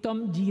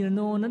 Tam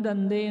Jirno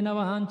Nadandena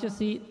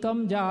Vahanchasi,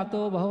 Tam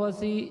Jato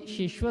Bhavasi,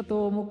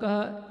 Shishvato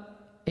Mukha.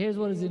 Here's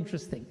what is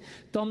interesting.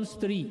 Tam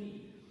Stri.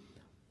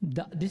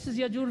 This is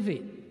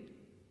Yajurved.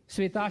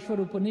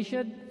 Svetashvara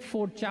Upanishad,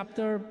 4th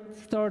chapter,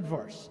 3rd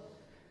verse.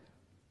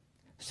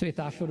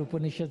 Svetashvara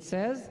Upanishad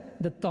says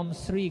that Tam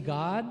Sri,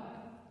 God,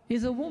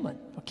 is a woman,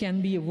 or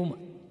can be a woman.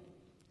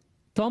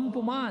 Tam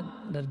Puman,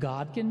 that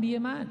God can be a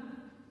man.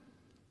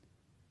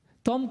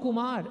 Tam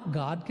Kumar,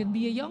 God can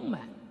be a young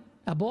man,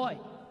 a boy.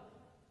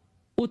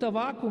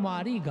 Utava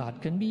Kumari,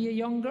 God can be a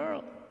young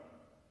girl.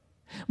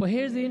 But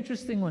here's the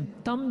interesting one.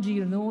 Tam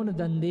jirnona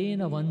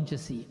dandena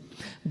vanchasi.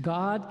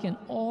 God can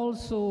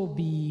also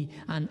be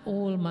an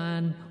old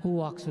man who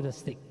walks with a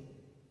stick.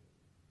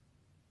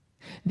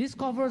 This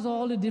covers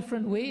all the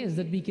different ways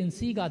that we can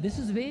see God. This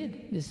is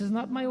Ved. This is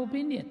not my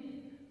opinion.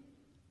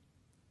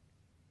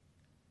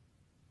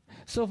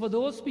 So for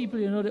those people,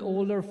 the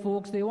older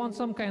folks, they want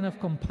some kind of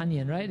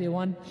companion, right? They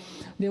want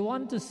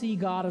to see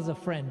God as a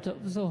friend.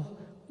 So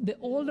the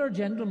older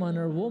gentleman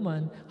or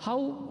woman,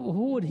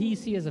 who would he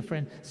see as a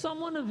friend?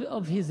 Someone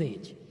of his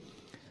age.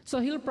 So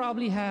he'll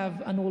probably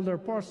have an older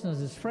person as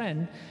his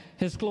friend,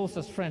 his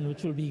closest friend,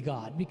 which will be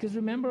God. Because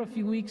remember a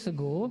few weeks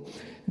ago,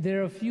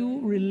 there are a few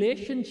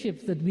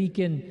relationships that we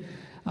can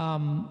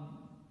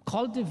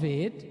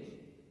cultivate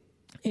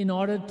in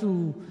order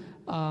to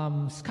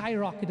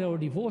skyrocket our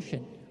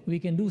devotion. We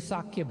can do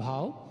Sakya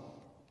Bhav,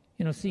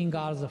 seeing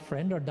God as a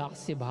friend, or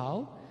Dasya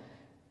Bhav,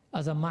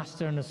 as a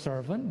master and a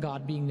servant,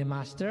 God being the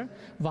master,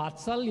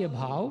 Vatsalya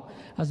Bhav,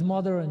 as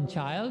mother and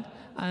child,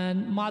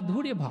 and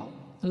Madhurya Bhav,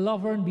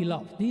 lover and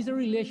beloved. These are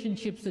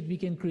relationships that we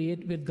can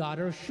create with God,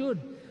 or should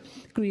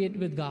create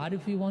with God,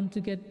 if we want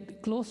to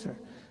get closer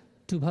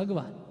to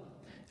Bhagavan.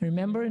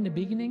 Remember in the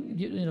beginning,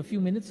 a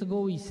few minutes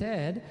ago, we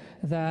said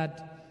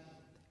that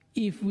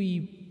if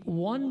we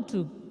want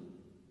to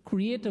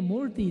create a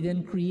murti,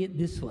 then create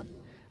this one.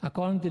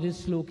 According to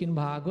this slok in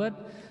Bhagavad,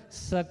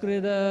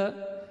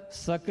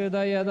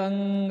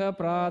 Sakridayadanga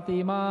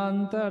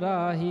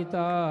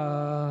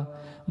Pratimantarahita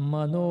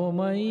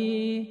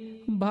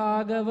Manomai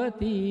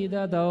Bhagavati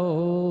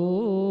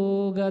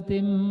Dadau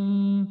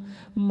Gatim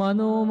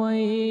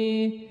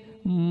Manomai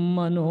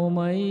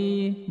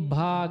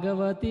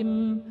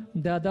Bhagavatim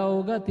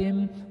Dadau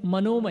Gatim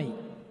Manomai.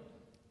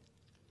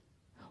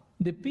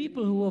 The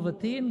people who have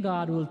attained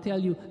God will tell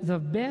you the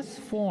best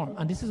form,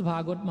 and this is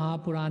Bhagavad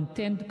Mahapuran,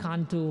 10th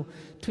canto,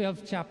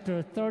 12th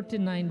chapter,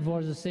 39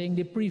 verses, saying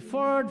the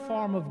preferred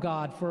form of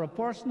God for a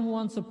person who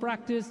wants to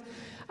practice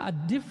a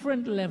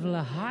different level,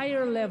 a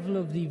higher level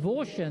of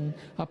devotion,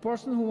 a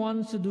person who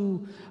wants to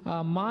do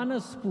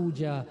manas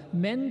puja,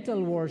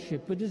 mental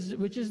worship,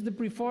 which is the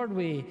preferred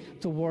way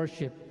to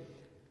worship,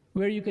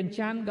 where you can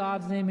chant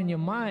God's name in your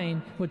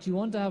mind, but you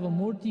want to have a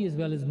murti as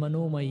well as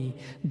manomai,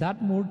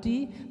 that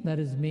murti that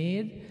is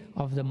made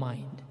of the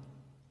mind.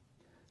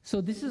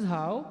 So this is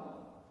how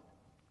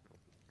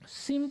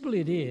simple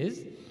it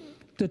is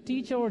to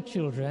teach our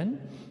children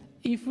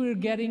If we're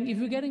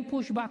getting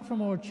pushback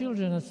from our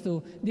children as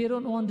to they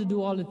don't want to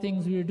do all the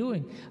things we're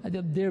doing,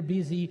 they're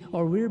busy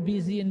or we're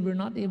busy and we're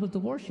not able to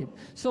worship.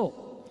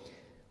 So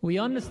we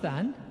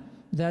understand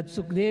that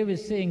Sukdev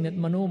is saying that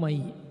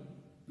Manomai,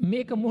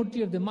 make a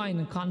murti of the mind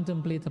and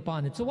contemplate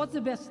upon it. So what's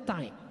the best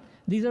time?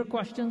 These are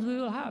questions we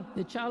will have.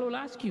 The child will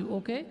ask you,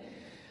 okay,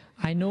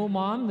 I know,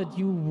 Mom, that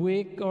you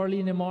wake early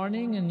in the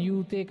morning and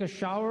you take a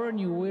shower and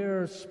you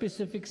wear a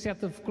specific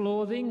set of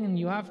clothing and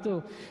you have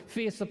to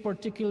face a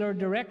particular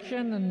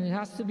direction and it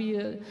has to be,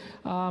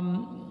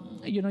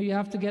 you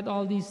have to get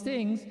all these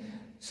things.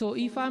 So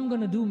if I'm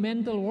going to do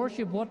mental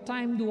worship, what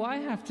time do I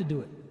have to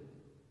do it?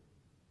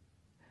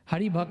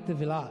 Hari Bhakti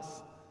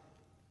Vilas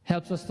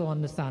helps us to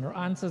understand or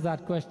answers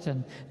that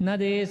question.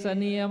 Nadesa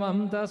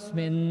niyamam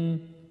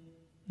tasmin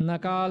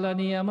nakala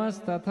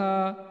niyamas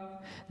tatha.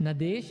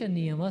 Nadesha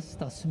niyamas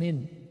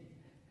tasmin.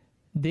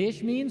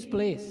 Desh means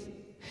place.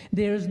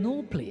 There is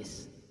no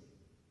place.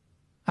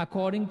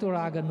 According to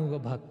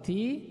Raganuga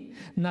Bhakti,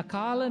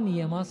 nakala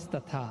niyamas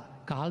tatha.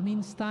 Kal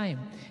means time.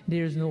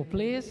 There is no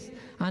place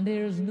and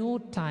there is no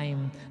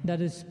time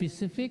that is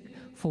specific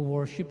for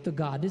worship to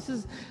God. This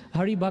is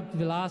Hari Bhakti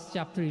Vilas,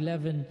 chapter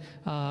 11,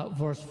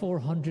 verse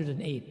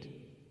 408.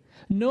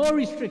 No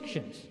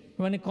restrictions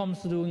when it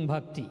comes to doing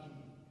bhakti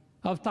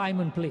of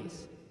time and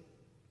place.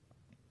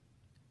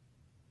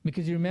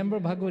 Because you remember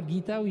Bhagavad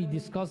Gita, we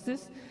discussed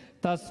this.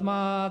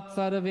 Tasmat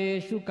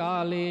sarveshu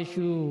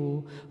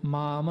kaleshu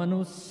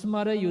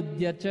mamanusmara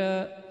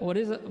yudhyacha.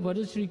 What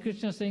is Sri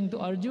Krishna saying to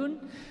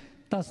Arjun?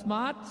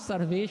 Tasmat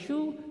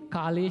sarveshu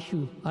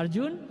kaleshu.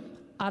 Arjun,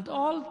 at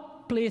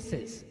all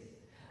places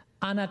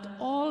and at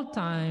all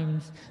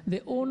times,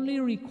 the only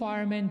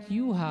requirement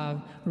you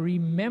have,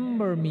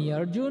 remember me,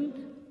 Arjun,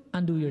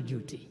 and do your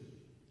duty.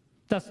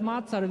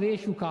 Tasmat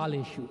sarveshu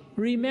kaleshu.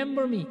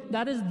 Remember me.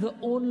 That is the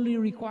only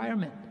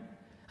requirement.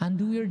 And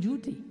do your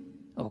duty.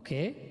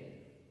 Okay?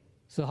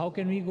 So how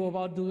can we go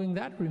about doing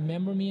that?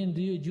 Remember me and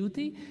do your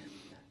duty?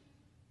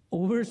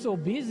 We're so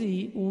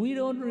busy, we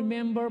don't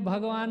remember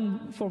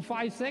Bhagavan for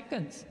 5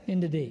 seconds in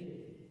the day.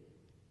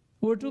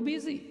 We're too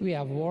busy. We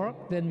have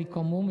work, then we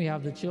come home, we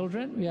have the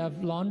children, we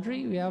have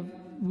laundry, we have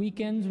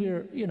weekends,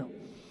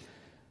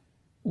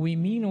 we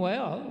mean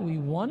well, we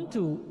want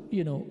to,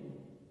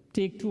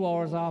 take 2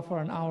 hours off or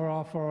an hour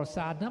off for our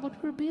sadhana,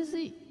 but we're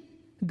busy.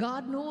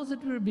 God knows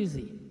that we're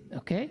busy,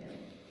 okay?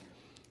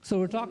 So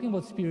we're talking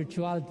about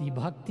spirituality,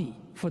 bhakti,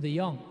 for the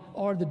young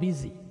or the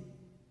busy.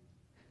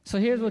 So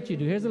here's what you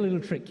do. Here's a little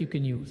trick you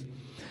can use.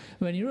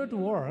 When you're at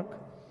work,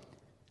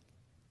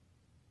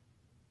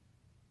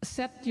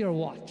 set your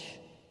watch,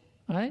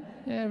 right?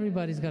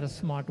 Everybody's got a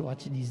smart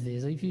watch these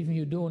days. If even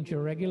you don't,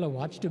 your regular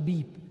watch to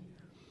beep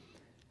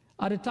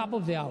at the top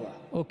of the hour,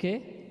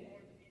 okay?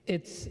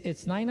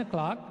 It's 9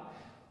 o'clock,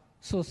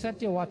 so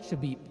set your watch to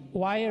beep.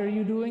 Why are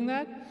you doing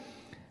that?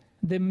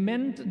 The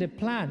mental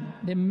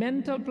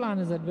plan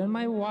is that when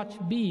my watch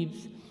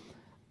beeps,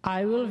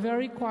 I will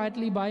very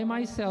quietly by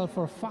myself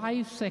for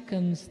 5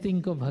 seconds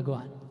think of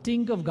Bhagavan,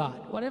 think of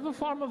God, whatever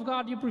form of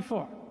God you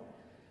prefer.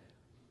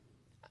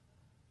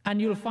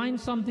 And you'll find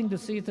something to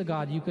say to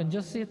God. You can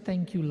just say,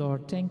 thank you,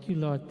 Lord, thank you,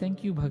 Lord,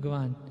 thank you,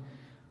 Bhagavan.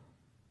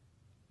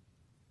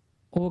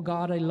 Oh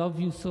God, I love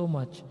you so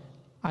much.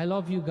 I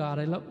love you, God.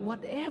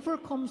 Whatever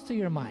comes to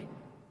your mind.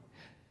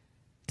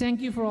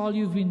 Thank you for all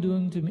you've been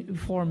doing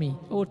for me.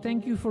 Oh,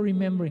 thank you for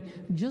remembering.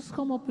 Just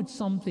come up with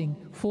something.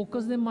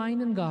 Focus the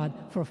mind on God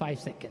for 5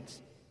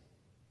 seconds.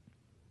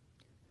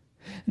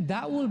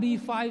 That will be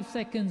 5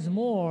 seconds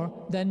more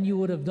than you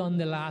would have done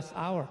the last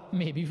hour,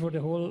 maybe for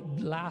the whole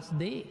last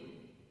day.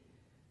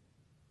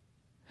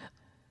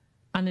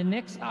 And the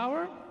next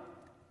hour,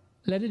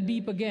 let it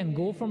beep again.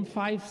 Go from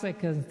 5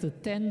 seconds to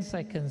 10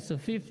 seconds to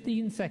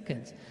 15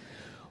 seconds.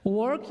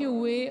 Work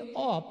your way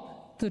up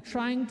to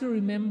trying to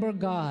remember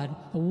God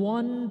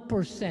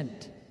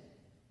 1%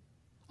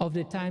 of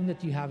the time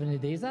that you have in a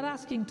day. Is that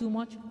asking too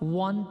much?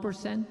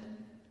 1%?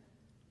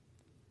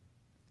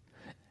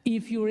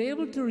 If you're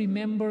able to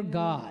remember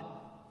God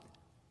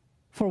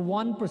for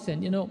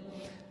 1%,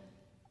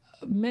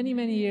 many,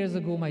 many years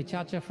ago, my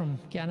chacha from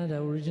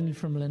Canada, originally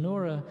from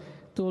Lenora,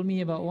 told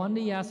me about one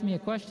day he asked me a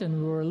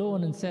question. We were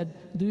alone and said,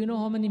 do you know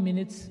how many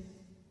minutes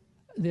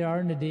there are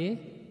in a day?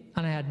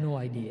 And I had no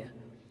idea.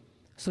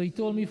 So he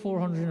told me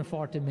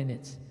 440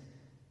 minutes.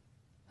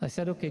 I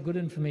said, okay, good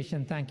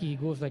information, thank you. He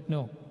goes like,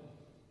 no.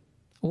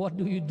 What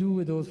do you do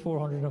with those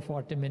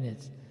 440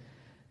 minutes?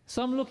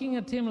 So I'm looking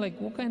at him like,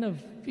 what kind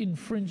of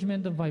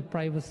infringement of my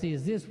privacy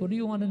is this? What do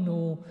you want to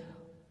know,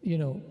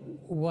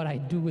 what I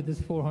do with this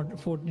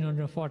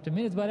 1,440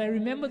 minutes? But I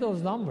remember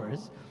those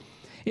numbers.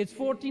 It's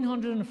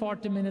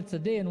 1,440 minutes a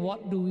day, and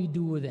what do we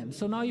do with them?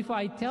 So now if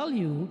I tell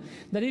you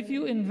that if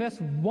you invest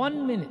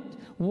 1 minute,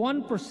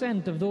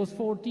 1% of those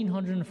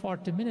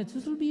 1,440 minutes,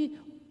 this will be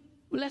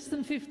less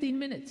than 15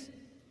 minutes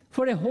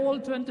for a whole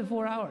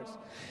 24 hours.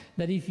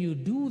 That if you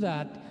do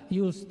that,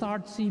 you'll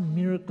start seeing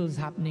miracles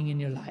happening in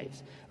your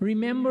lives.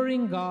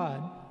 Remembering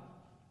God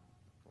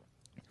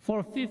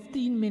for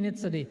 15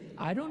 minutes a day.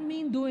 I don't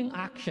mean doing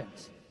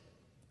actions,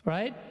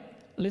 right?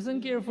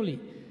 Listen carefully.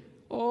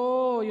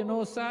 Oh, you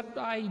know, Sat,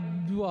 I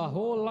do a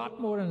whole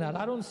lot more than that.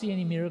 I don't see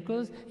any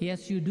miracles.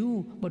 Yes, you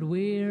do. But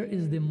where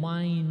is the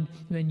mind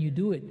when you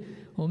do it?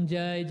 Om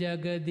Jai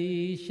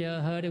Jagadish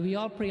Hare. We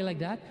all pray like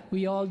that.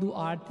 We all do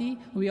arti.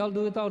 We all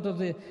do it out of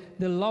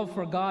the love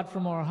for God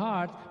from our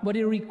heart. But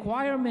the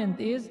requirement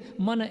is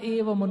mana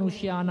eva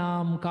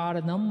manushyanam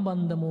karanam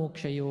bandha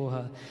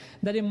mokshayoha.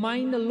 That the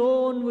mind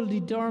alone will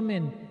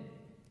determine.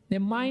 The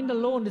mind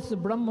alone, this is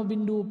Brahma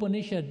Bindu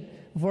Upanishad,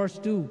 verse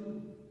 2.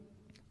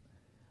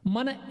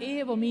 Mana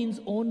eva means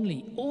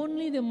only.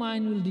 Only the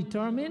mind will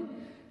determine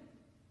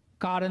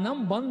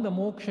karanam bandha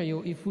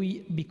mokshayo, if we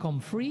become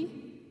free,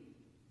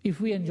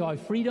 if we enjoy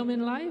freedom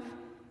in life,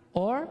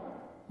 or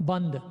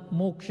bandha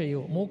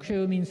mokshayo.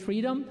 Mokshayo means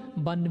freedom,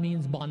 bandha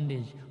means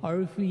bondage, or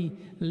if we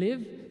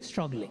live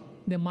struggling.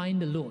 The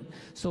mind alone.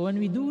 So when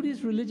we do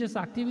these religious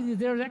activities,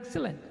 they're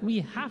excellent. We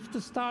have to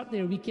start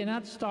there. We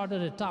cannot start at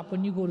the top.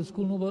 When you go to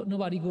school,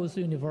 nobody goes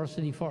to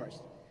university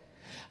first.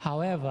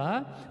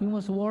 However, we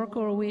must work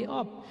our way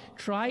up.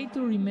 Try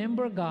to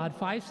remember God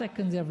 5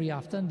 seconds every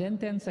afternoon, then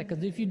 10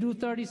 seconds. If you do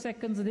 30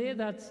 seconds a day,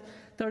 that's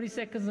 30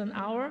 seconds an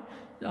hour,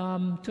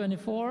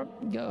 24,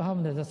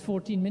 that's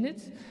 14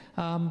 minutes.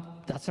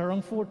 That's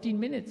around 14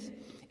 minutes.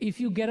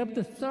 If you get up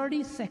to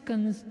 30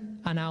 seconds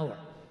an hour,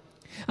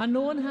 and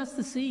no one has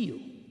to see you.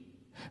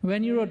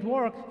 When you're at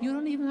work, you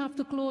don't even have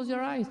to close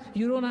your eyes.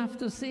 You don't have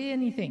to say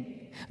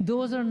anything.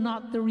 Those are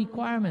not the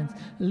requirements.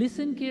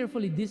 Listen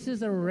carefully. This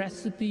is a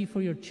recipe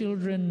for your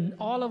children,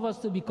 all of us,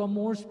 to become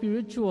more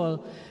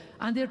spiritual.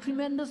 And there are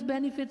tremendous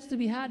benefits to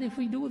be had if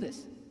we do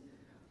this.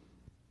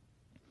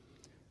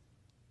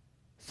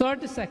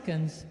 30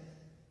 seconds.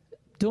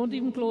 Don't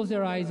even close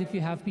your eyes if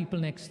you have people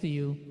next to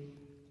you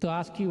to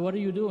ask you, what are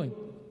you doing?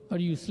 Are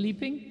you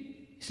sleeping?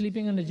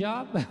 Sleeping on the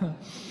job?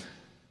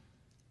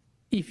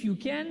 If you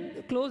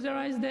can close your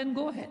eyes, then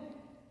go ahead.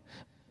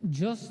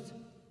 Just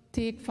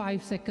take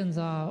 5 seconds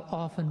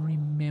off and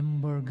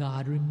remember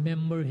God.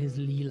 Remember His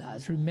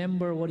Leelas.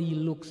 Remember what He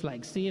looks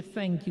like. Say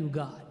thank you,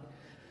 God.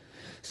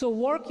 So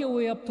work your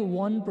way up to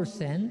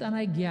 1%, and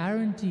I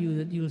guarantee you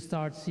that you'll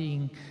start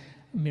seeing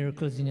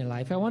miracles in your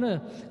life. I want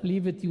to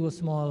leave with you a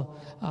small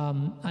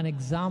an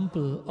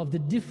example of the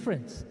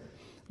difference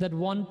that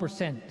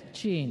 1%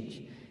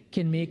 change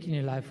can make in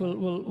your life.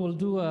 We'll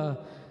do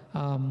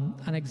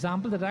an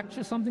example that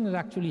actually, something that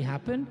actually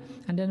happened,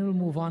 and then we'll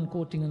move on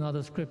quoting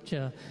another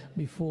scripture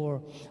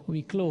before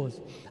we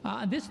close.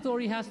 This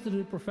story has to do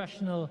with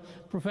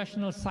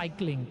professional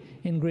cycling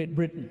in Great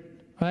Britain,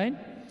 right?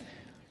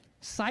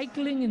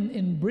 Cycling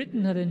in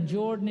Britain had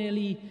endured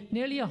nearly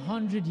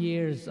 100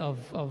 years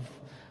of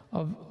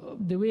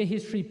the way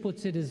history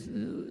puts it is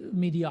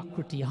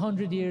mediocrity,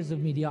 100 years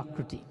of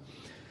mediocrity.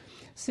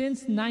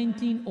 Since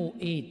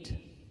 1908,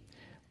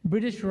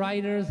 British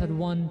riders had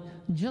won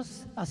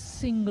just a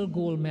single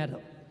gold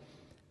medal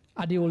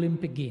at the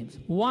Olympic Games.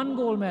 One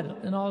gold medal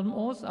in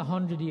almost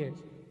 100 years.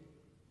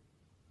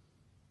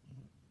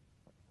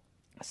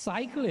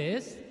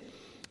 Cyclists,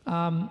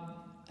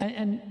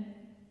 and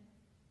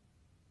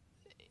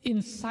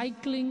in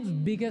cycling's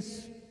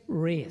biggest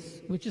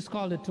race, which is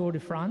called the Tour de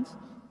France,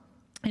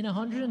 in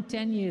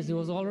 110 years, it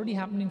was already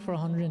happening for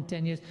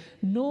 110 years,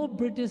 no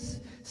British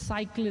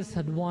cyclist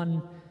had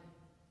won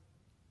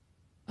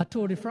a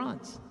Tour de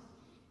France.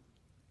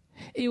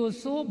 It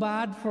was so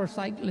bad for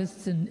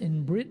cyclists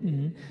in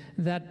Britain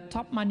that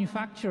top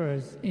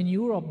manufacturers in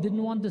Europe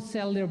didn't want to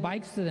sell their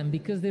bikes to them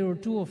because they were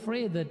too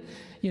afraid that,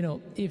 you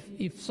know,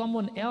 if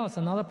someone else,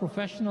 another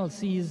professional,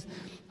 sees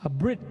a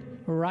Brit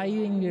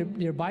riding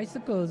their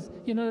bicycles,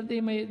 you know,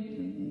 they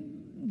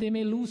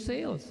may lose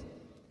sales.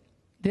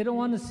 They don't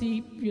want to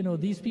see, you know,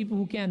 these people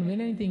who can't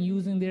win anything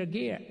using their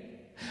gear.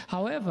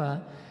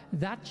 However,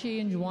 that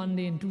changed one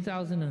day in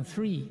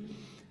 2003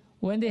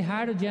 when they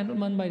hired a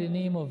gentleman by the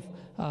name of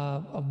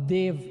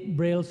Dave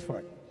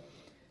Brailsford.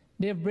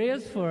 Dave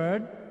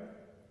Brailsford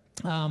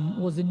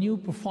was the new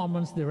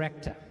performance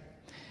director.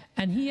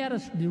 And he had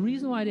the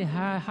reason why they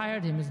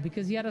hired him is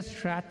because he had a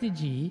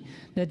strategy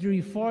that he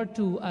referred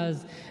to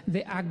as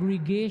the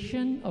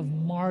aggregation of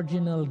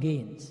marginal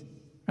gains.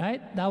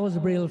 Right? That was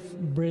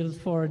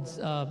Brailsford's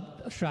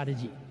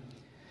strategy.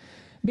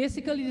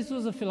 Basically, this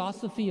was a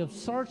philosophy of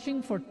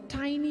searching for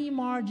tiny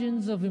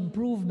margins of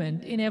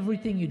improvement in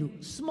everything you do.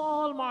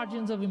 Small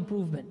margins of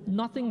improvement,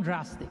 nothing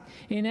drastic,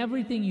 in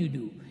everything you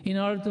do in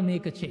order to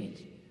make a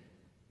change,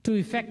 to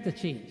effect a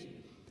change.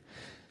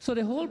 So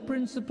the whole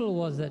principle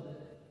was that,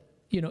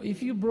 you know,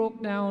 if you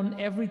broke down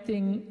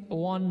everything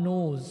one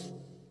knows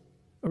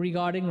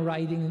regarding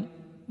riding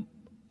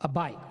a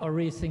bike or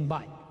racing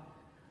bike,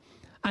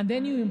 and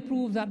then you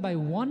improve that by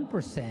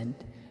 1%,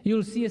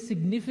 you'll see a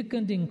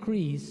significant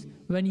increase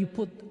when you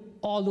put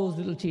all those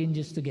little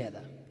changes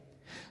together.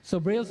 So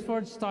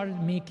Brailsford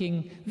started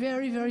making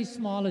very, very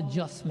small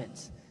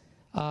adjustments.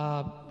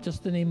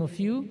 Just to name a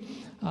few,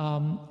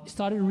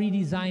 started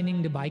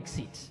redesigning the bike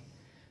seats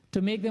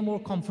to make them more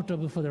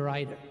comfortable for the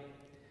rider.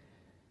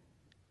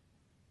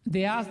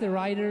 They asked the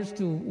riders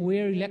to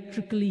wear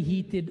electrically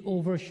heated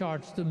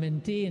overshorts to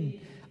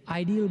maintain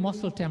ideal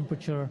muscle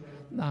temperature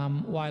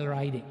while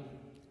riding.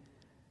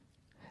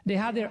 They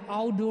had their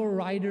outdoor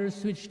riders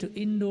switch to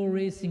indoor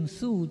racing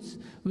suits,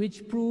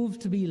 which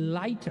proved to be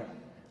lighter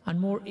and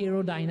more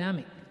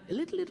aerodynamic.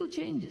 Little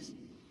changes.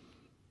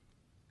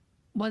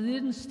 But they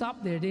didn't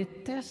stop there. They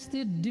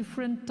tested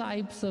different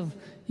types of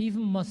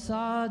even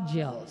massage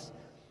gels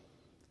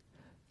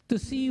to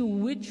see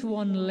which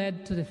one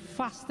led to the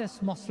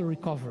fastest muscle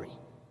recovery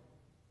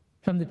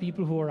from the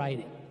people who were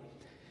riding.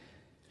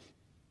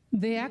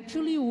 They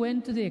actually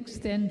went to the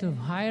extent of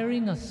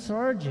hiring a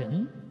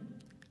surgeon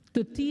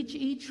to teach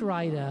each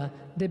rider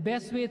the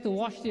best way to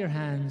wash their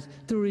hands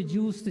to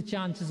reduce the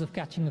chances of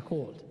catching a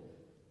cold.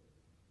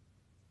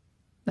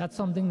 That's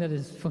something that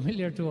is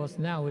familiar to us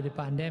now with the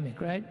pandemic,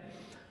 right?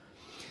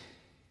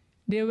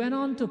 They went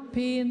on to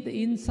paint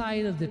the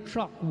inside of the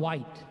truck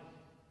white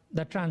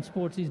that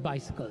transports these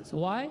bicycles.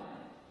 Why?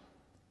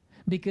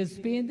 Because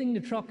painting the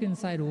truck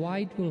inside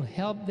white will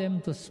help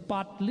them to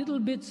spot little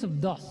bits of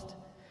dust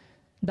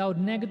that would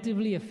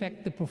negatively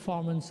affect the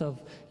performance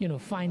of,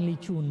 finely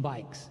tuned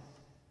bikes.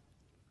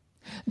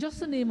 Just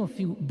to name a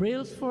few,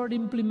 Brailsford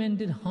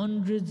implemented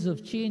hundreds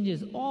of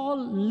changes, all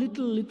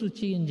little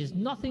changes,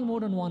 nothing more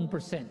than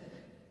 1%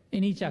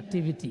 in each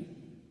activity.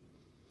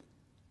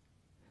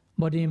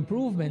 But the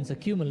improvements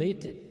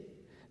accumulated.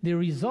 The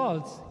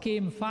results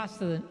came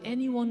faster than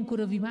anyone could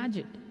have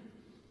imagined.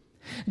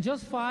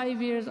 Just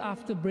 5 years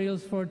after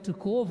Brailsford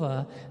took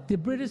over, the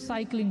British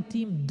cycling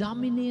team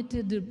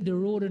dominated the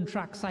road and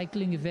track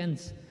cycling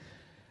events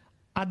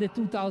at the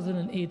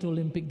 2008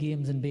 Olympic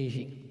Games in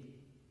Beijing.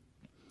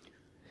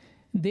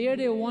 There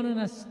they won an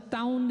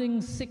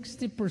astounding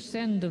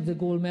 60% of the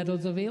gold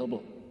medals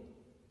available.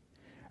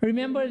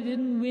 Remember, they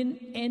didn't win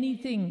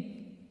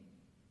anything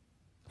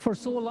for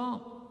so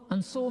long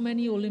and so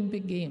many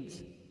Olympic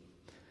Games.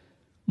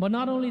 But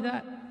not only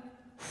that,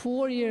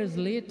 4 years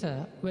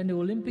later, when the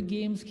Olympic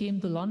Games came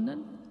to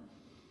London,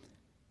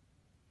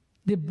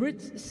 the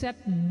Brits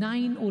set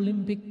 9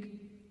 Olympic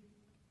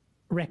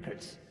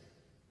records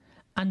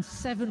and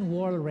 7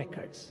 world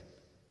records.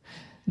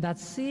 That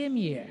same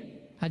year,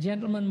 a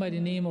gentleman by the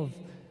name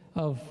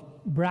of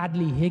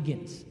Bradley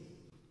Higgins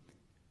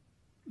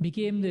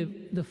became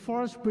the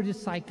first British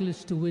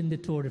cyclist to win the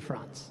Tour de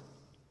France.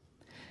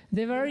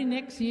 The very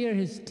next year,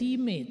 his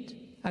teammate,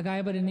 a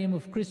guy by the name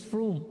of Chris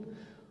Froome,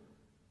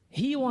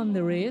 he won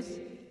the race,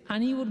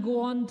 and he would go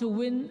on to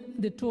win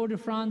the Tour de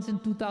France in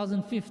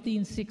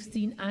 2015,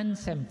 16, and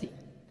 17.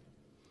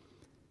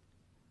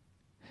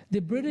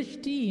 The British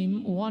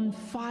team won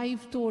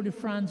 5 Tour de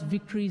France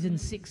victories in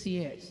 6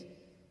 years.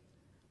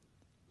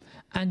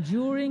 And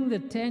during the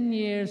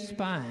 10-year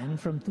span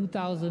from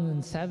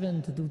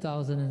 2007 to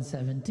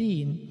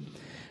 2017,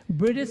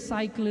 British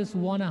cyclists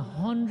won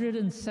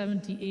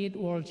 178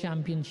 world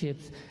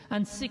championships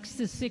and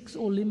 66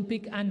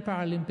 Olympic and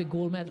Paralympic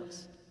gold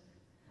medals.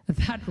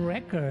 That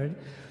record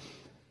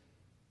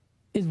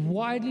is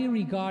widely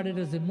regarded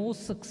as the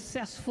most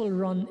successful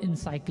run in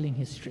cycling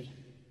history.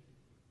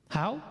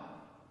 How?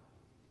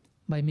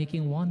 By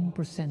making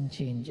 1%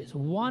 changes,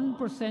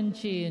 1%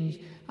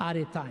 change at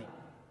a time.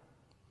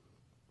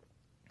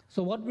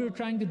 So what we're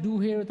trying to do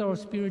here with our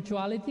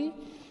spirituality,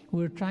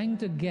 we're trying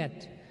to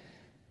get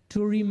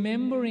to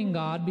remembering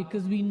God,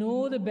 because we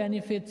know the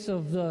benefits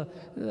of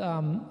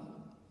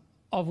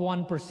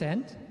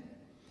 1%.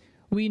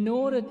 We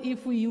know that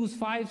if we use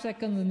 5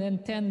 seconds and then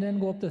 10, then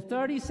go up to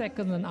 30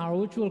 seconds an hour,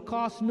 which will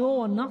cost no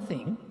one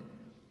nothing,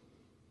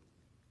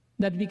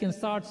 that we can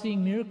start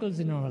seeing miracles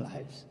in our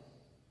lives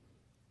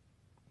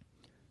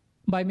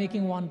by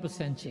making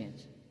 1%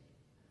 change.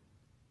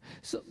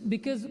 So,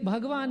 because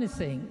Bhagavan is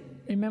saying,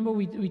 remember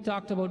we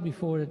talked about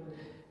before that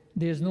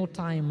there's no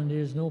time and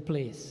there's no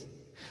place.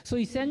 So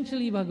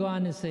essentially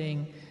Bhagavan is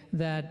saying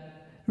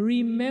that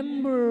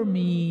remember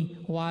me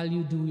while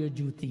you do your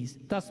duties.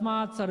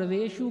 Tasmat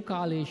sarveshu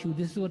kaleshu.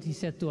 This is what he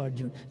said to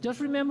Arjun. Just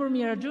remember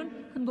me, Arjun,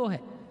 and go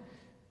ahead.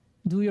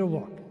 Do your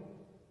work.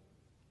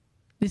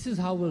 This is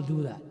how we'll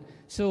do that.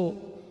 So,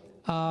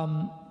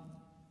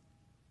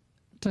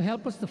 to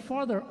help us to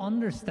further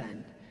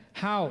understand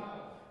how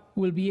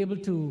we'll be able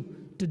to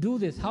do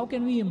this, how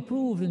can we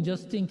improve in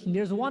just thinking?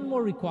 There's one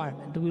more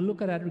requirement. We'll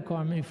look at that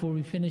requirement before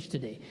we finish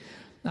today.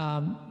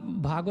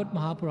 Bhagavad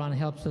Mahapurana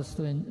helps us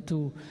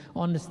to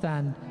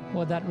understand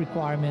what that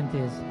requirement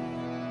is.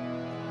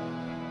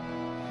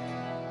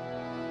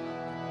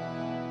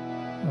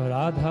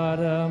 Radha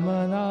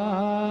Ramana,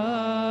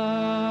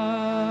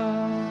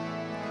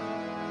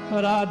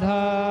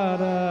 Radha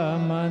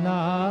Ramana,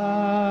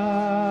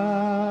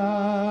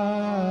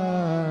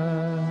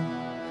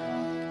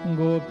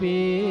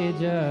 Gopi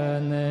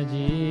Jana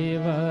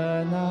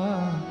Jivana,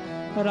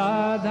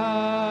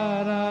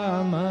 Radha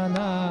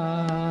Ramana,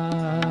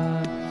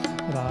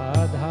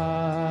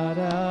 Radha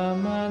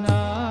Ramana,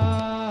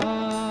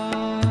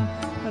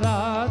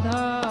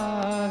 Radha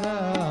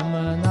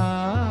Ramana,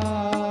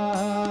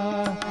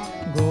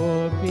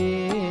 Gopi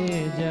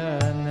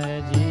Jana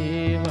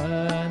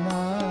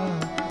Jivana,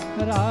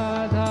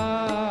 Radha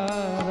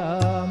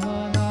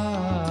Ramana,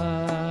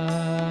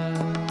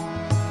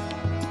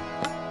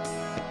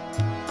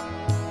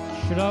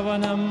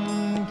 Shravanam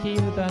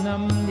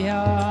Kirtanam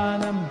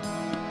Dhyanam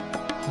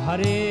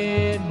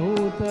Hare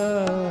Bhuta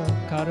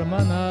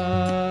Karmana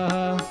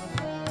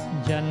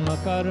Janma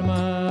Karma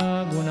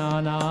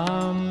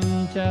Gunanam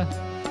Cha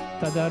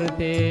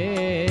Tadarte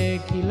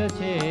Kila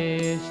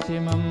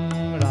Cheshtimam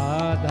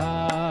Radha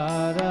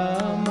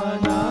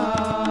Ramana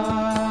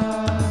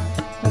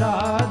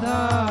Radha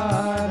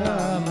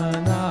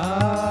Ramana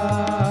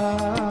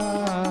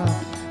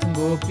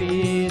Gopi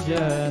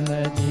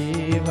Jana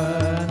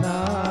Jivana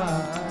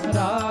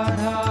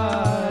Radha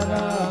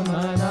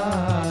Ramana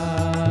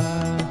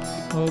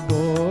O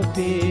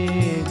Gopi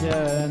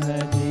Jana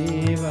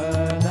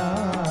Jivana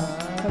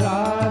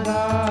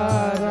Radha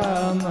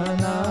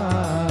Ramana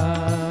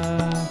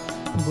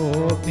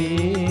Gopi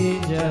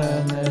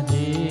Jana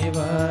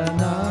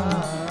Jivana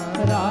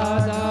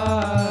Radha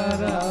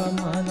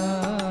Ramana.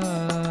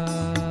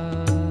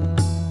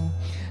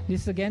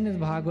 This again is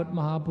Bhagavad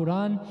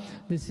Mahapuran.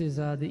 This is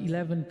the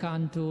 11th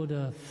canto,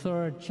 the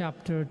 3rd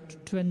chapter,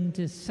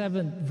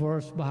 27th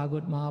verse.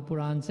 Bhagavad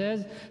Mahapuran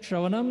says,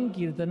 Shravanam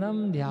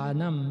Kirtanam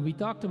Dhyanam. We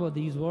talked about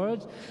these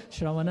words.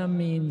 Shravanam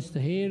means to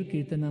hear,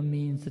 Kirtanam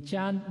means to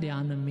chant,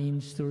 Dhyanam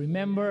means to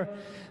remember,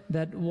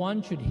 that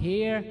one should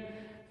hear,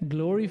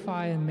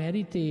 glorify and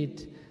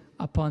meditate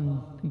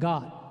upon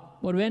God.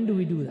 But when do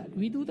we do that?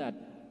 We do that,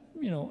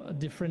 at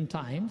different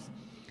times.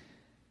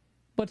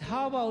 But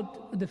how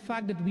about the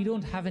fact that we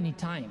don't have any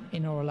time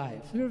in our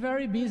lives? We're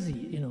very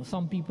busy.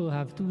 Some people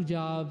have 2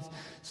 jobs.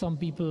 Some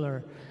people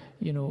are,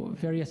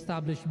 very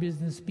established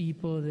business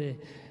people.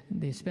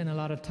 They spend a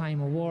lot of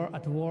time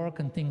at work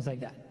and things like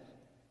that.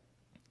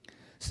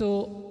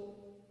 So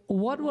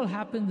what will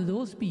happen to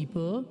those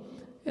people,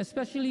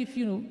 especially if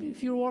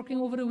you're working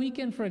over the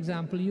weekend, for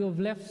example, you have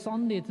left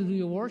Sunday to do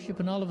your worship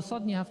and all of a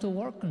sudden you have to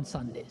work on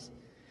Sundays.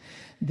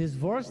 This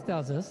verse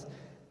tells us,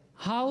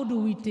 how do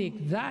we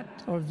take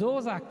that or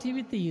those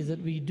activities that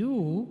we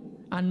do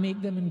and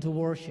make them into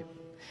worship?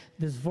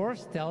 This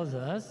verse tells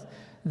us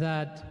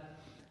that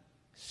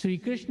Sri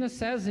Krishna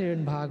says here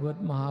in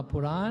Bhagavad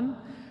Mahapuran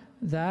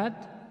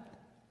that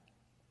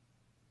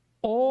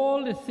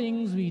all the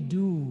things we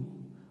do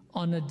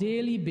on a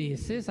daily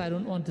basis, I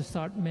don't want to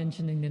start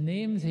mentioning the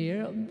names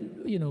here,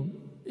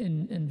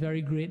 in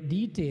very great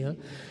detail,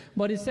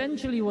 but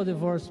essentially what the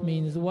verse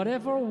means,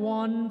 whatever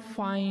one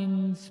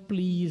finds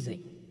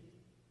pleasing,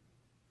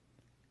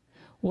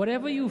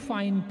 whatever you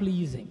find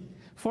pleasing.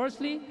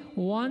 Firstly,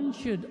 one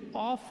should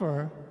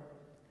offer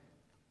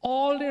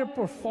all their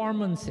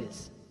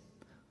performances,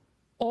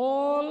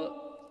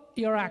 all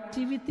your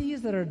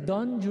activities that are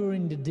done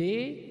during the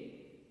day,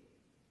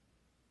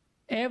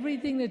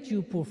 everything that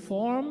you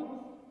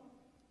perform,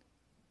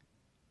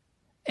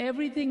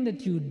 everything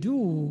that you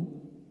do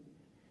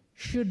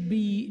should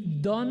be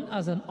done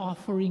as an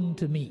offering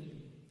to me.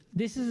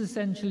 This is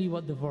essentially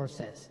what the verse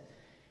says.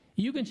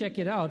 You can check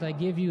it out. I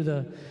gave you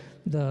the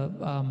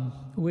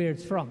where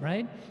it's from,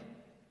 right?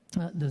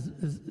 This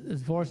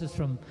verse is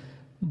from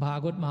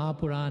Bhagavad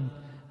Mahapuran,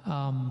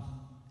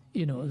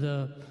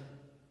 the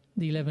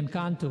 11th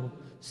canto.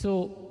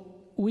 So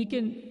we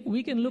can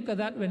look at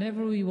that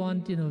whenever we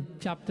want,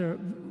 chapter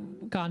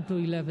canto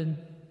 11,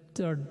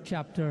 3rd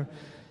chapter,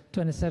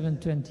 27,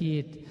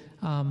 28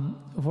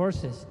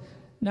 verses.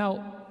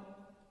 Now,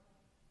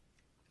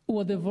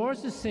 what the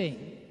verse is saying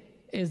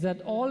is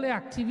that all the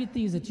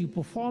activities that you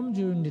perform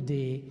during the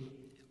day,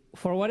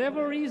 for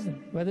whatever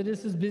reason, whether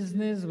this is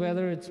business,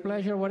 whether it's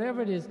pleasure,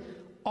 whatever it is,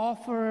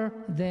 offer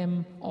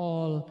them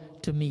all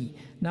to me.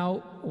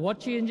 Now, what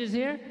changes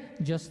here?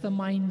 Just the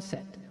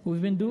mindset. We've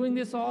been doing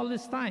this all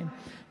this time.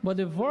 But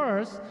the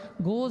verse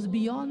goes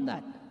beyond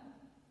that.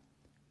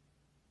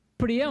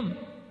 Priyam,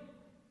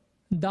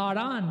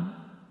 Daran,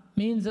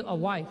 means a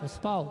wife, a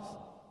spouse.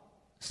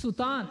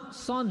 Sutan,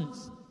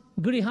 sons.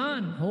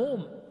 Grihan,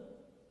 home.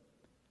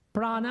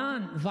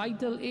 Pranan,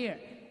 vital air.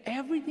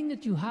 Everything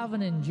that you have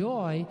and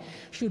enjoy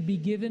should be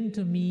given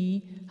to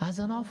me as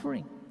an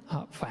offering.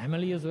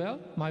 Family as well,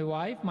 my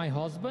wife, my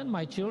husband,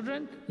 my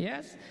children.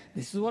 Yes,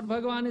 this is what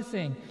Bhagavan is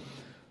saying.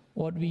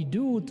 What we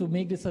do to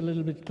make this a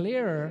little bit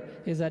clearer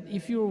is that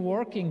if you're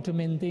working to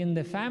maintain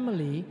the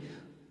family,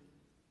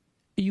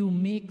 you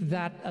make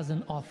that as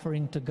an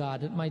offering to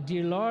God. That, my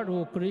dear Lord,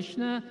 O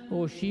Krishna,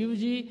 O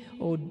Shivji,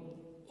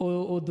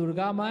 O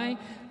Durga Mai,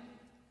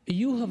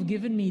 you have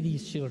given me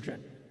these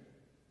children.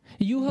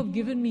 You have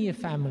given me a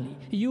family.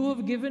 You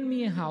have given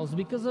me a house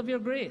because of your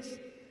grace.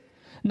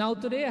 Now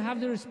today I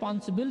have the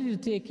responsibility to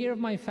take care of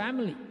my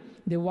family.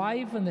 The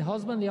wife and the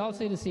husband, they all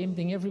say the same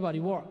thing. Everybody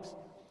works.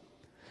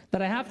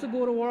 That I have to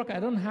go to work.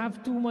 I don't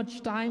have too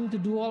much time to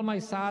do all my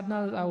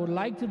sadhana I would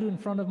like to do in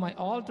front of my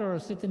altar or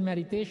sit in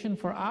meditation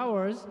for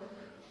hours.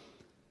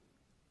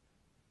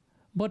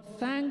 But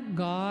thank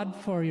God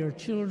for your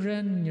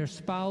children, your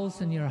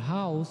spouse, and your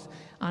house,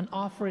 and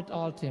offer it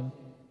all to Him.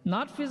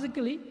 Not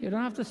physically. You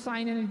don't have to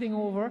sign anything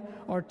over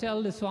or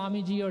tell the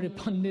Swamiji or the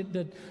Pandit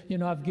that,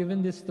 I've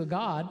given this to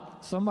God.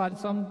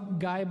 Some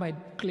guy might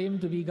claim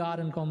to be God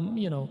and come,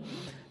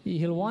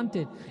 he'll want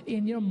it.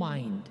 In your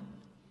mind,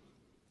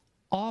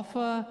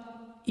 offer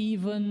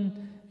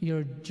even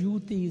your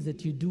duties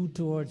that you do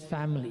towards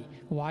family,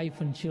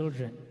 wife and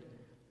children,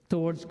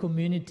 towards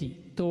community,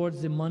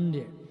 towards the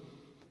mandir,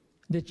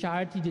 the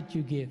charity that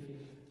you give,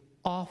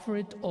 offer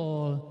it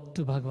all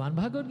to Bhagavan.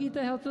 Bhagavad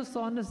Gita helps us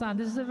to understand.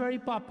 This is a very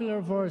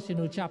popular verse,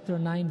 chapter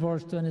 9,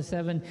 verse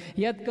 27.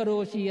 Yat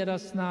karoshi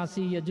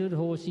yarasnasi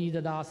yajudhoshi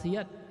dadasi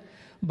yat.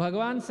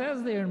 Bhagavan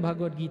says there in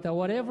Bhagavad Gita,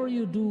 whatever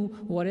you do,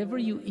 whatever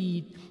you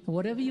eat,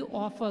 whatever you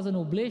offer as an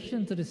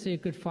oblation to the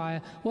sacred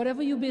fire,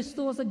 whatever you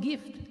bestow as a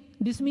gift,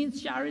 this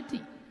means charity.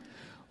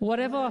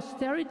 Whatever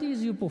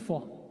austerities you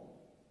perform,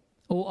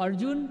 O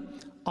Arjun,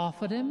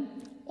 offer them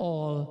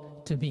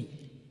all to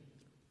me.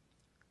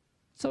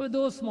 So with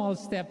those small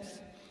steps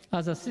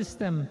as a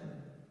system,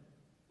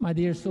 my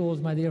dear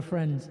souls, my dear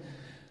friends,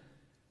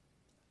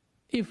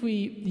 if we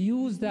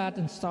use that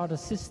and start a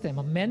system,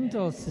 a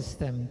mental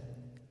system,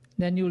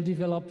 then you'll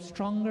develop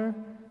stronger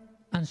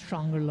and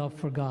stronger love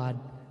for God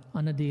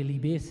on a daily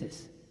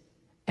basis.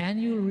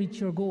 And you'll reach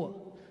your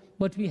goal.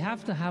 But we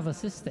have to have a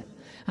system.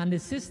 And the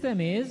system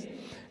is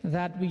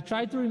that we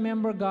try to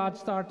remember God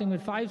starting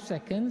with 5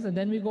 seconds, and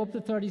then we go up to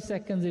 30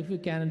 seconds if we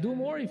can, and do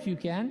more if you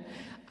can.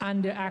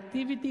 And the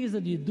activities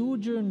that you do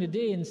during the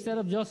day, instead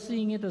of just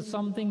seeing it as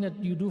something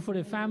that you do for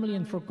the family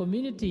and for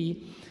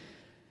community,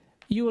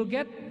 you will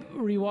get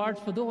rewards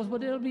for those,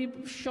 but it'll be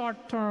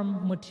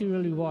short-term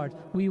material rewards.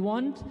 We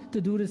want to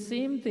do the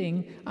same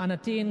thing and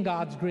attain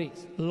God's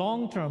grace,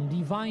 long-term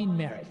divine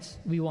merits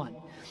we want.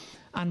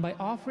 And by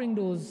offering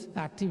those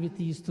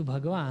activities to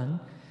Bhagavan,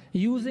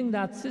 using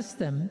that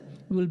system,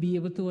 we'll be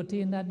able to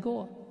attain that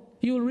goal.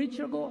 You will reach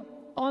your goal,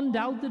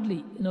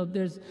 undoubtedly.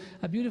 There's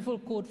a beautiful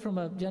quote from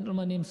a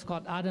gentleman named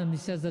Scott Adams. He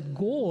says that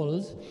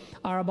goals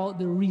are about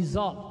the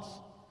results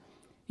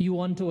you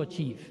want to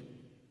achieve.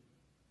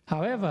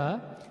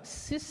 However,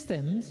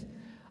 systems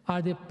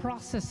are the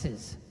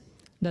processes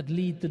that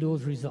lead to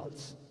those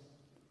results.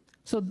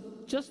 So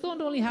just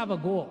don't only have a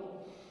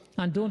goal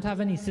and don't have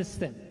any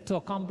system to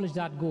accomplish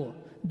that goal.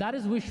 That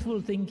is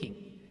wishful thinking.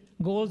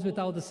 Goals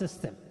without a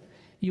system.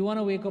 You want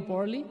to wake up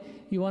early?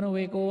 You want to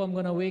wake, I'm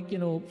going to wake,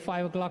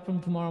 5 o'clock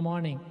from tomorrow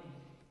morning.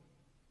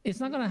 It's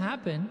not going to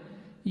happen.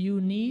 You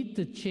need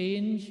to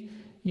change,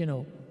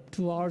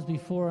 2 hours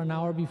before, an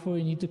hour before.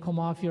 You need to come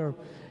off your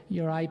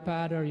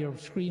iPad or your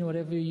screen,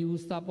 whatever you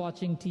use, stop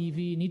watching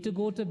TV. You need to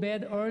go to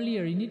bed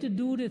earlier. You need to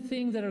do the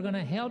things that are going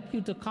to help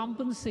you to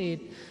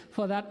compensate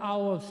for that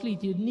hour of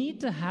sleep. You need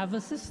to have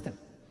a system.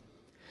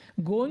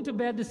 Going to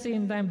bed the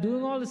same time,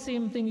 doing all the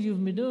same things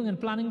you've been doing and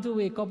planning to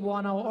wake up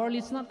 1 hour early,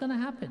 it's not going to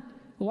happen.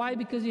 Why?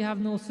 Because you have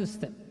no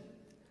system.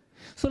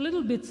 So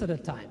little bits at a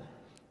time.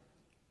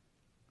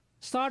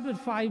 Start with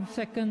 5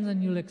 seconds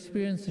and you'll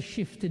experience a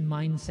shift in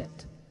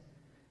mindset.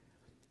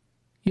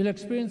 You'll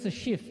experience a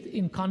shift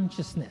in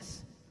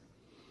consciousness.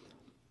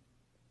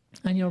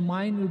 And your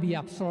mind will be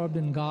absorbed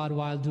in God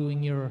while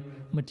doing your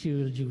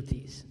material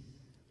duties.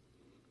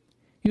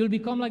 You'll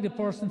become like the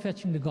person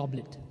fetching the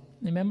goblet.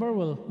 Remember,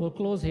 we'll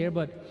close here,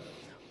 but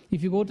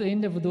if you go to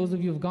India, for those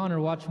of you who've gone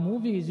or watched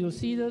movies, you'll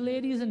see the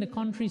ladies in the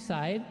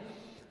countryside,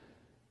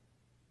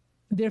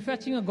 they're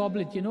fetching a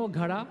goblet, a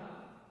ghara,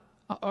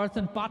 an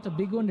earthen pot, a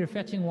big one, they're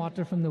fetching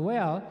water from the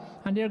well,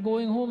 and they're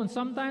going home, and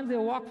sometimes they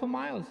walk for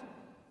miles.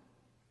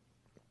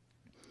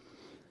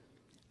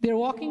 They're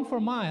walking for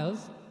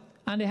miles,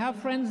 and they have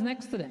friends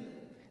next to them.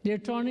 They're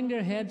turning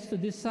their heads to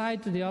this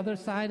side, to the other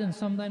side, and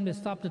sometimes they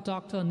stop to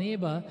talk to a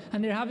neighbor,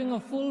 and they're having a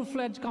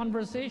full-fledged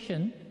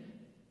conversation.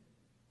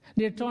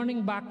 They're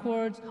turning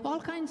backwards,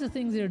 all kinds of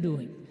things they're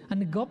doing,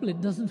 and the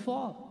goblet doesn't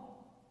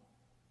fall.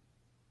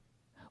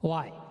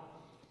 Why?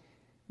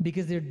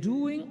 Because they're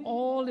doing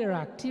all their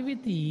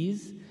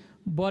activities,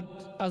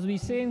 but as we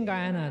say in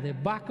Guyana, the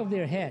back of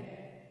their head,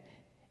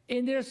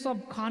 in their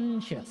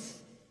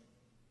subconscious,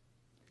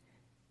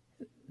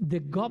 the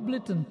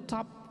goblet on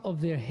top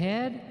of their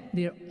head,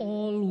 they're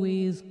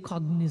always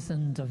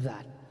cognizant of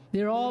that.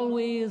 They're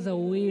always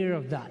aware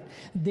of that.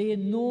 They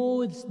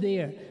know it's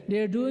there.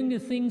 They're doing the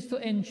things to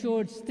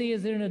ensure it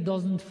stays there and it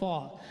doesn't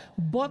fall.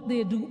 But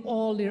they do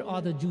all their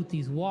other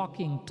duties,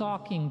 walking,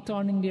 talking,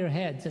 turning their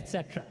heads,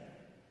 etc.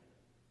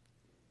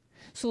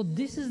 So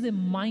this is the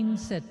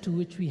mindset to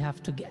which we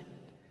have to get.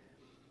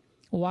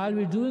 While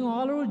we're doing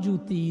all our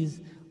duties,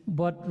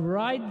 but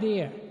right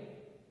there,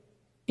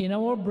 in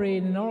our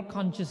brain, in our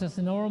consciousness,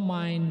 in our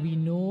mind, we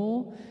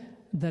know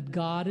that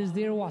God is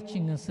there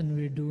watching us and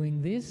we're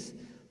doing this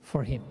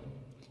for Him.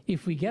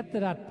 If we get to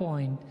that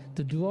point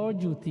to do our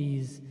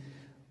duties,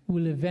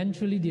 we'll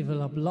eventually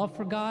develop love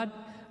for God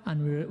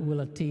and we'll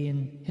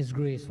attain His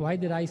grace. Why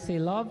did I say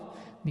love?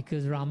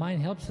 Because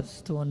Ramayana helps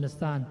us to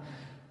understand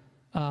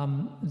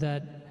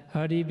that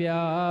Hari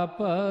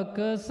Vyapak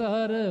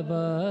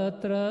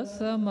Sarvatra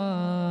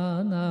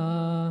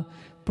Samana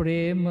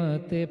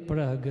Premate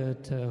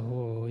Pragata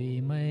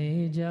Hoi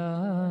Mai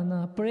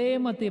Jana.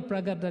 Premate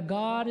Pragata,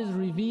 God is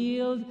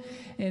revealed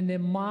in the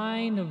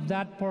mind of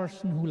that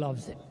person who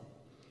loves Him.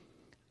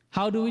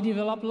 How do we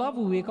develop love?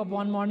 We wake up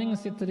one morning and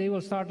say, today we'll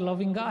start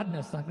loving God.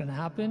 That's not going to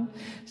happen.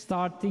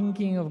 Start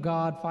thinking of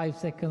God 5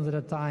 seconds at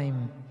a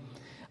time.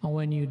 And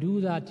when you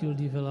do that, you'll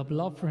develop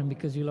love for him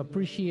because you'll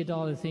appreciate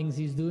all the things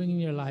he's doing in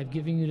your life,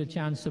 giving you the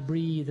chance to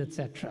breathe,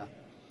 etc.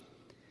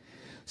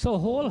 So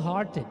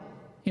wholehearted,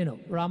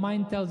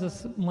 Ramayana tells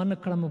us,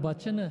 Manakram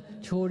bachana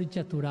chori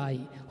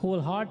chaturai.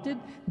 Wholehearted,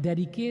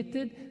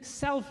 dedicated,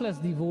 selfless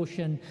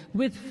devotion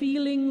with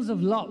feelings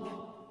of love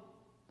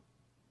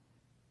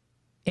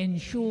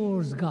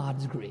ensures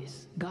God's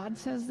grace. God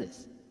says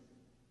this.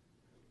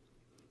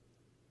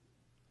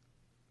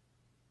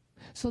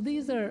 So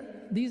these are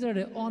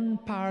the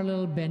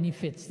unparalleled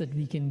benefits that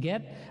we can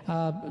get.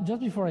 Just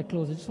before I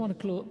close, I just want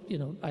to close.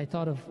 I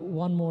thought of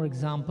one more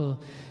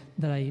example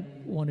that I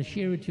want to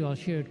share with you. I'll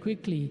share it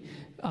quickly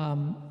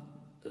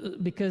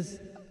because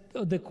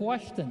the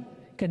question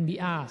can be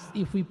asked: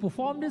 if we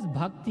perform this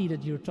bhakti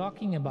that you're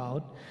talking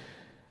about,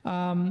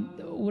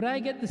 would I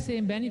get the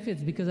same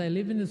benefits? Because I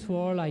live in this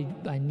world,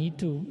 I need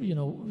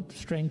to,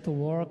 strength to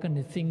work and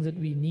the things that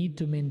we need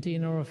to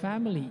maintain our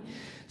family.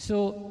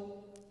 So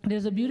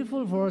there's a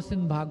beautiful verse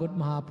in Bhagavad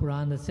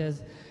Mahapurana that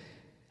says,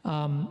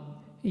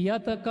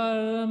 Yata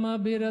karma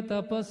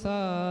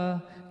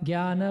biratapasa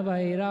jnana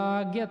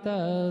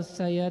vairagyata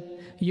sayat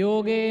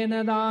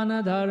yogena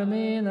dana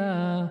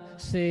dharmena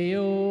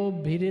seyo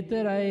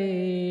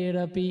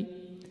bhiritarairapi.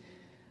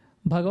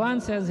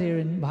 Bhagavan says here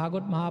in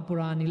Bhagavad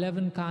Mahapurana,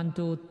 11th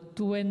canto,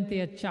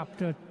 20th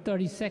chapter,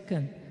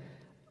 32nd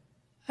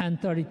and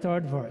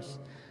 33rd verse.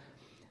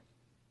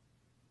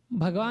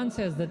 Bhagavan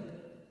says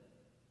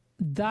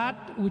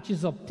that which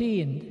is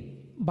obtained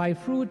by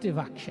fruitive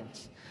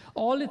actions,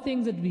 all the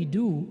things that we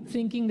do,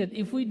 thinking that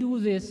if we do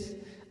this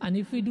and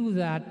if we do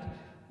that,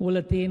 we'll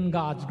attain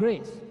God's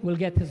grace, we'll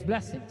get his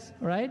blessings,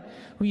 right?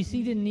 We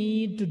see the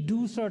need to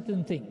do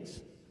certain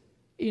things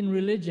in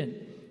religion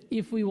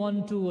if we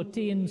want to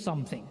attain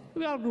something.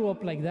 We all grew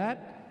up like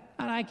that,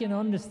 and I can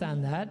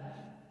understand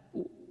that.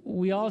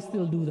 We all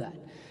still do that.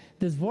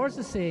 This verse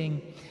is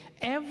saying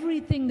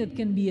everything that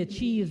can be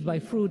achieved by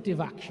fruitive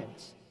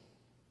actions,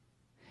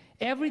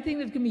 everything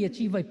that can be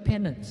achieved by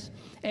penance,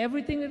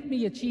 everything that can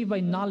be achieved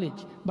by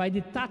knowledge, by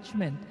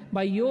detachment,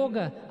 by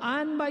yoga,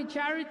 and by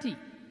charity.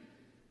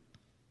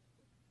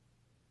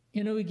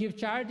 We give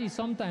charity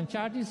sometimes.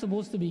 Charity is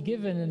supposed to be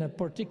given in a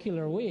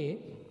particular way.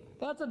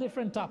 That's a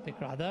different topic,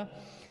 Radha.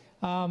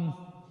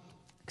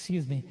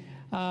 Excuse me.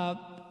 But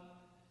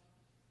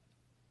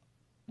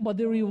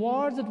the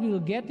rewards that we will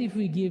get if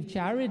we give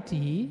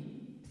charity,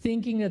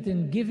 thinking that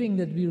in giving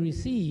that we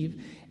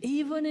receive,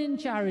 even in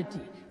charity,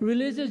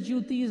 religious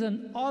duties,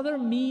 and other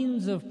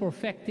means of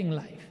perfecting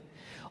life,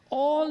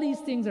 all these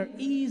things are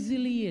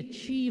easily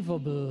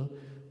achievable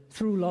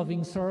through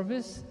loving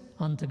service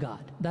unto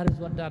God. That is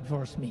what that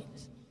verse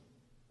means.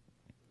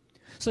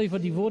 So if a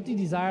devotee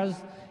desires,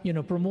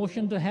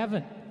 promotion to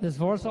heaven, this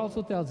verse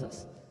also tells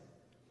us.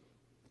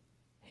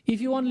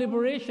 If you want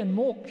liberation,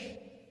 moksha,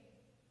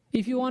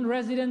 if you want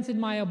residence in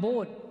my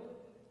abode,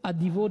 a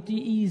devotee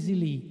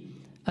easily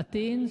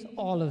attains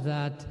all of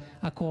that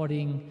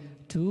according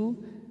to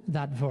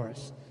that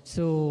verse.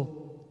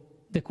 So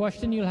the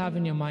question you'll have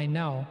in your mind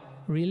now,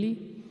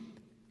 really?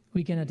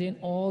 We can attain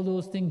all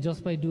those things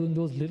just by doing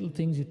those little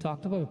things you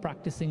talked about,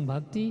 practicing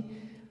bhakti?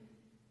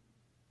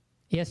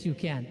 Yes, you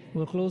can.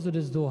 We'll close with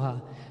this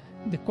doha.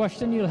 The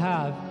question you'll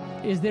have,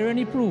 is there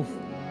any proof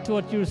to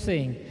what you're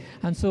saying?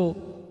 And so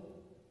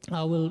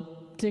I will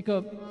take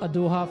a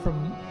doha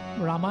from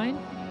Ramayana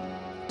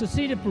to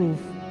see the proof,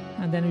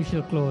 and then we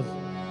shall close.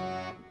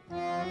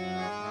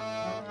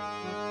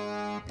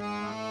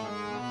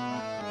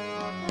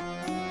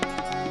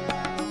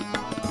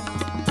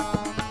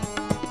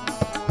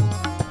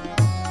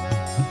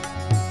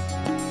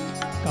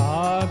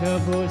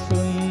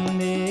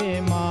 Kagabusунde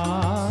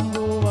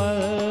manguval,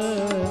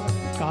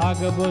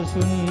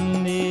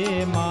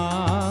 Kagabusунde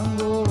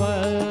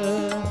manguval,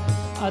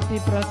 Ati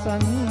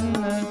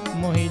prasanna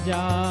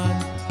mohijan,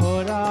 O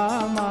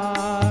Rama,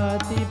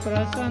 Ati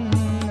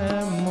prasanna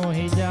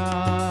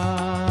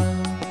mohijan.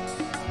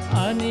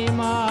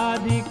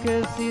 Animadik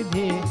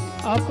siddhi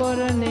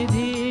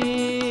aparanidhi,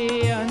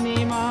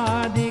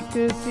 Animadik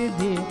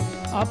siddhi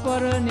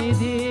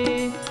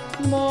aparanidhi,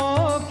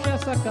 Moksha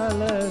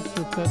sakal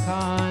sukh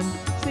khan,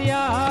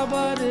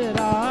 Siyavar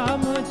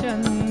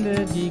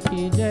Ramchandra ji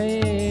ki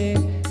jai,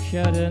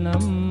 Sharanam.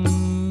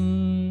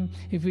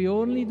 If we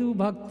only do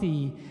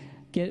bhakti,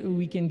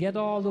 we can get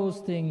all those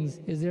things.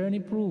 Is there any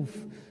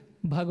proof?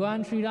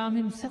 Bhagavan Sri Ram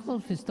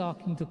himself is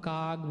talking to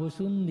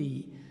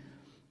Kagabusунde,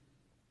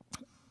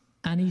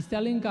 and he's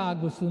telling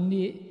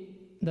Kagabusунde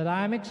that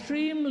I am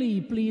extremely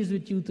pleased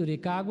with you today.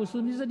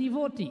 Kagabusунde is a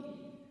devotee.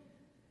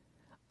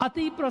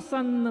 Ati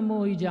prasanna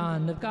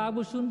mohijan, that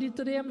Kagabusунde,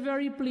 today I'm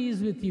very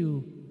pleased with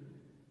you.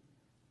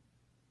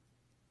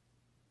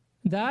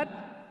 That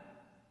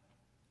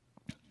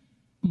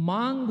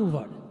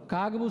manguvar,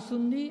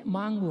 Kagabusунde,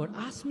 manguvar,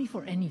 ask me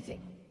for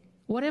anything.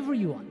 Whatever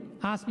you want,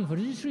 ask me for.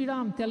 This is Sri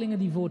Ram telling a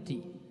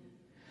devotee.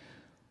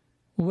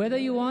 Whether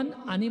you want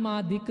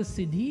animadik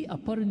siddhi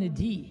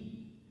aparanidhi,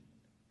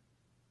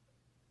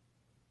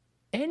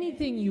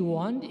 anything you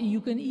want,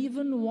 you can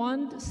even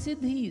want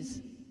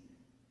siddhis.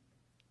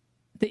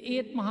 The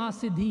 8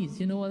 Mahasiddhis,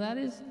 you know what that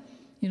is?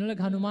 You know, like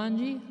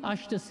Hanumanji,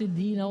 Ashta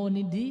Siddhi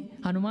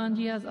Navanidhi.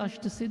 Hanumanji has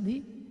Ashta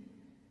Siddhi.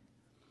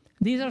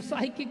 These are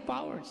psychic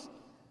powers.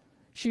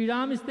 Sri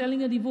Ram is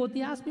telling a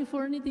devotee, ask me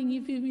for anything.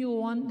 If you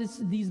want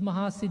these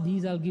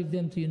Mahasiddhis, I'll give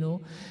them to, you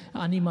know,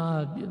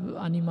 Anima,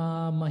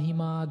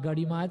 Mahima,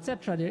 Garima,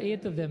 etc. There are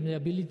 8 of them. The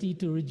ability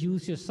to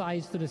reduce your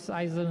size to the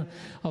size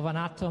of an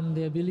atom,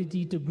 the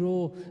ability to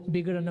grow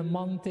bigger than a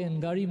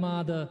mountain,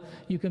 Garima,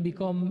 you can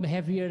become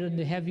heavier than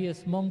the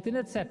heaviest mountain,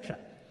 etc.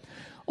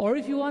 Or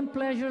if you want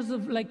pleasures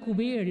of like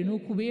Kuber, you know,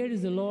 Kuber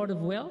is the Lord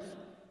of wealth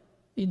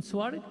in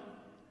Swarg.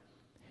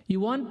 You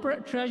want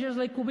treasures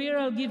like Kuber,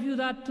 I'll give you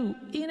that too.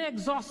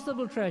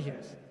 Inexhaustible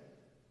treasures.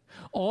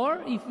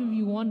 Or if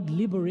you want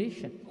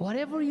liberation,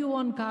 whatever you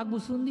want,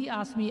 Kagbusundi,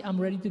 ask me,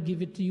 I'm ready to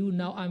give it to you.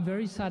 Now I'm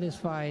very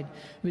satisfied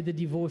with the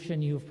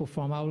devotion you've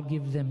performed. I will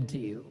give them to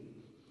you.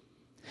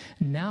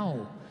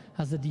 Now,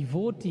 as a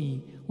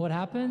devotee, what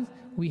happens?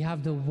 We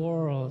have the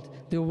world.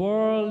 The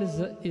world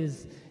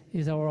is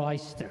our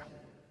oyster.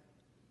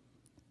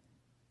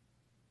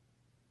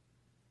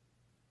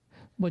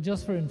 But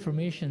just for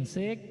information's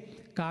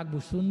sake,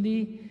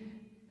 Kagbusundi,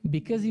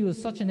 because he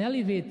was such an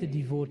elevated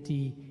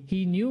devotee,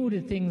 he knew the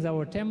things that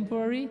were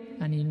temporary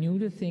and he knew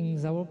the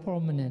things that were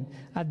permanent.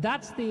 At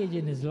that stage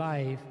in his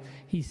life,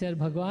 he said,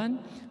 Bhagwan,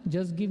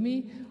 just give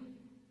me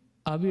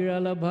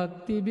Abirala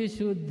Bhakti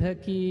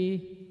Vishuddha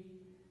ki,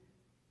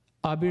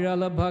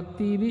 Abirala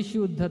Bhakti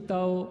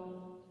Vishuddhatau,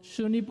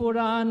 Shuni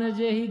Purana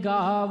Jehi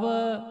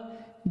Gava,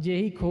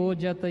 Jehi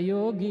Khojata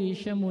Yogi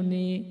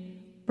Shamuni,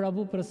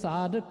 Prabhu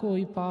Prasad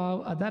Koi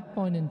Pav. At that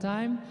point in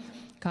time,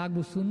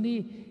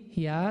 Kagbusundi,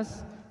 he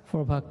asked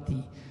for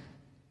bhakti.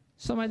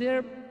 So my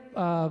dear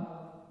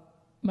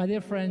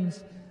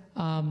friends,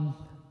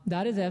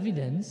 that is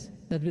evidence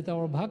that with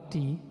our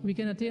bhakti, we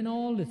can attain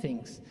all the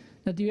things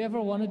that you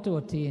ever wanted to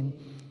attain.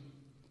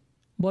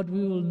 But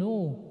we will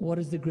know what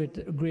is the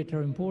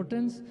greater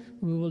importance.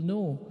 We will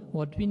know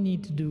what we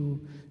need to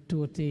do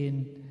to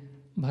attain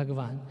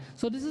Bhagavan.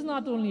 So this is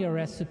not only a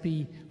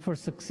recipe for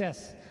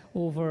success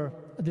over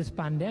this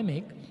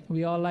pandemic.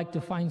 We all like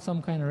to find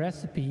some kind of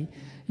recipe.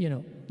 You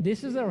know,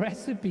 this is a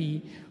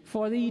recipe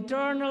for the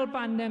eternal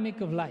pandemic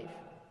of life,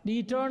 the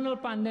eternal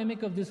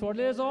pandemic of this world.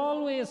 There's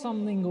always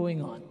something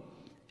going on.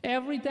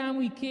 Every time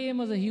we came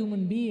as a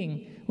human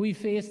being, we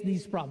faced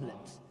these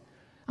problems.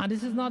 And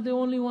this is not the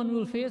only one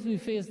we'll face. We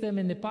faced them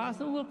in the past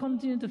and we'll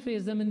continue to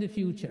face them in the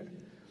future.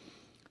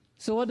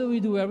 So what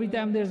do? Every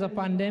time there's a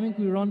pandemic,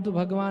 we run to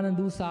Bhagavan and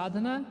do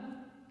sadhana?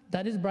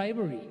 That is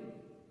bribery.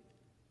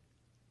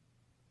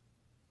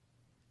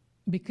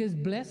 Because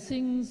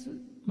blessings,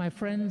 my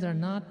friends, they're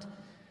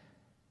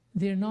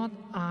not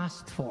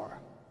asked for.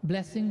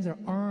 Blessings are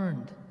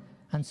earned.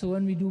 And so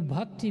when we do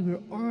bhakti, we're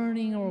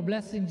earning our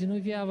blessings. You know,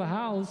 if you have a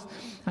house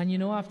and you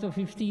know after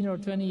 15 or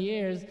 20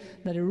 years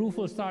that the roof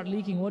will start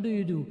leaking, what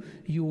do?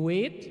 You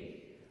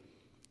wait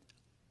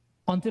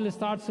until it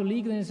starts to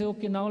leak, then you say,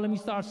 okay, now let me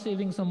start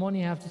saving some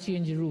money, I have to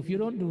change the roof. You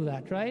don't do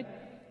that, right?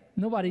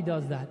 Nobody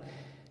does that.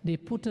 They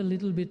put a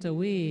little bit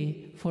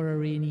away for a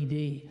rainy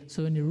day.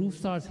 So when the roof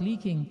starts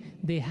leaking,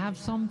 they have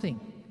something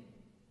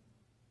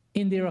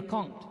in their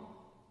account.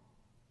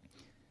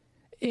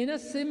 In a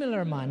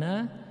similar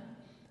manner,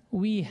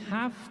 we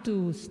have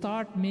to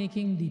start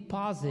making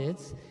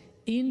deposits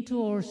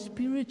into our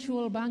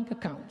spiritual bank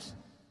accounts.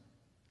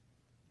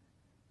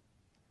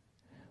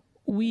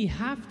 We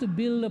have to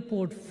build a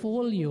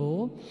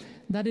portfolio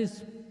that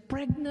is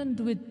pregnant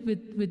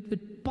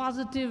with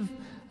positive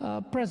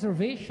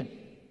preservation.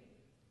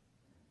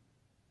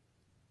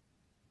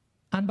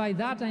 And by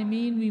that I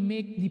mean we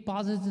make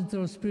deposits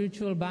into our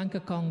spiritual bank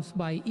accounts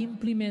by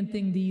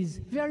implementing these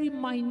very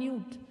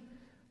minute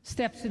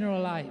steps in our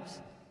lives.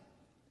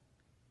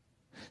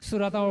 So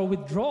that our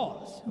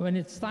withdrawals, when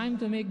it's time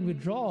to make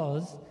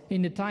withdrawals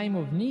in the time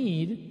of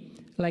need,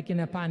 like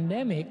in a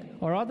pandemic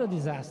or other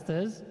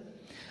disasters,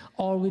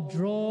 our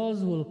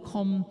withdrawals will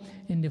come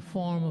in the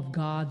form of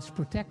God's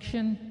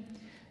protection.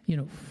 You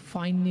know,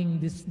 finding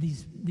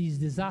these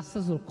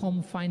disasters will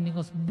come finding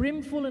us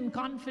brimful in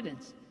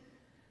confidence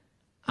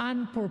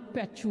and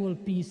perpetual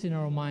peace in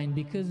our mind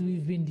because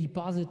we've been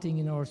depositing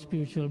in our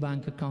spiritual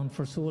bank account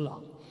for so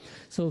long.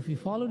 So if you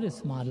follow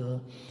this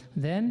model,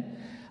 then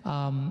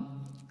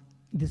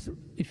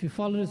if you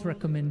follow this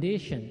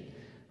recommendation,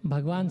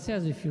 Bhagavan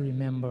says, if you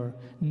remember,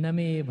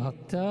 Name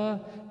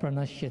Bhakta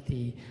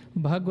Pranashyati,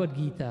 Bhagavad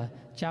Gita,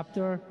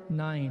 chapter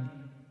 9,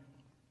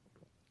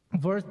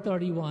 verse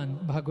 31,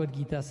 Bhagavad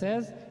Gita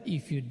says,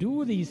 if you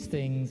do these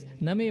things,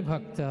 Name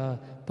Bhakta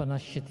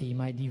Pranashyati,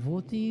 my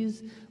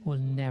devotees will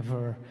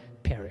never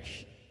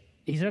perish.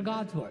 These are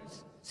God's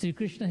words, Sri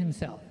Krishna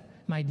himself.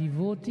 My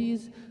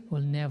devotees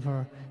will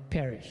never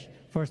perish.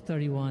 Verse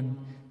 31,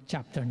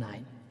 chapter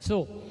 9.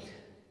 So,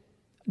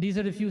 these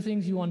are the few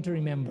things you want to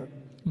remember.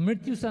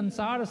 Mrityu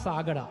Sansara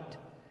Sagarat.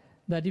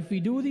 That if we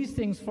do these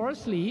things,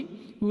 firstly,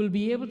 we will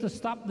be able to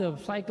stop the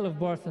cycle of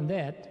birth and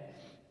death,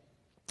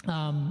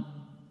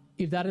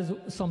 if that is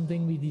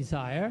something we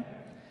desire,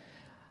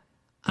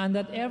 and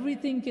that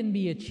everything can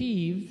be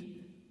achieved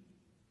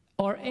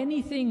or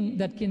anything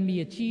that can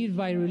be achieved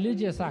by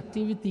religious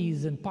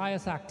activities and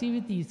pious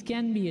activities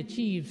can be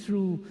achieved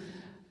through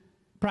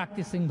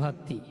practicing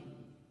bhakti.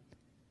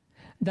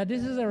 That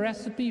this is a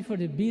recipe for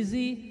the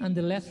busy and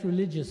the less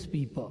religious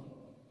people.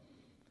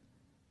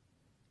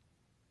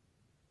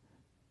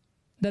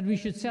 That we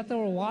should set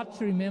our watch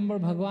to remember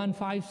Bhagavan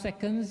 5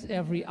 seconds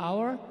every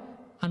hour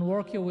and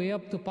work your way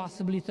up to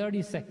possibly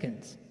 30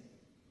 seconds.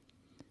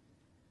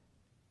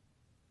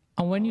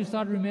 And when you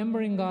start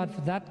remembering God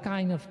for that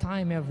kind of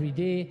time every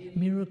day,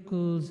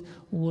 miracles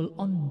will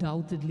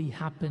undoubtedly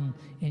happen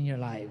in your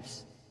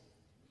lives.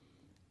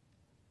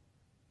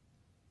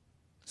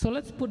 So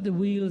let's put the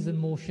wheels in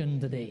motion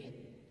today.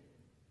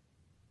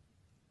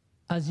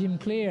 As Jim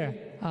Clare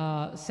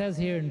says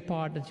here in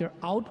part, that your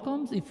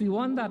outcomes, if we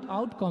want that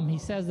outcome, he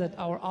says that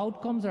our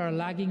outcomes are a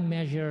lagging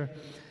measure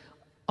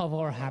of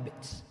our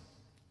habits.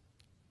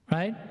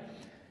 Right?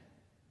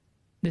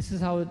 This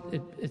is how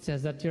it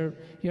says that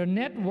your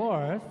net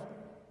worth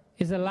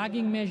is a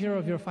lagging measure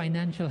of your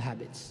financial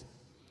habits.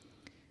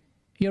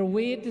 Your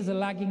weight is a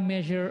lagging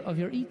measure of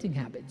your eating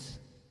habits.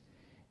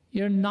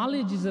 Your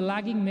knowledge is a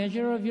lagging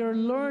measure of your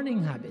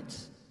learning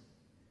habits.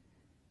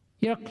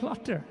 Your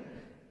clutter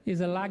is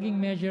a lagging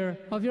measure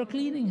of your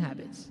cleaning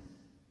habits.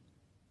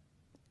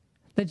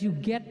 That you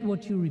get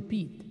what you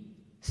repeat.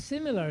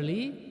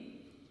 Similarly,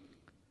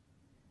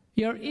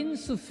 your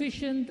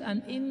insufficient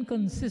and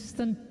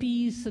inconsistent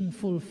peace and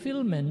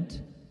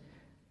fulfillment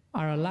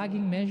are a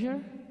lagging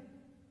measure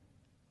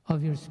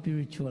of your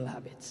spiritual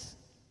habits.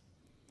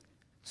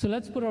 So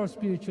let's put our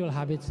spiritual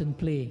habits in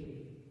play.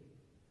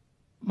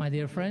 My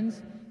dear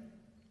friends,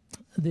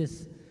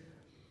 this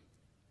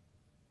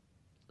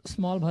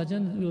small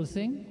bhajan that we'll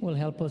sing will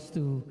help us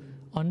to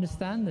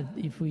understand that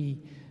if we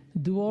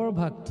do our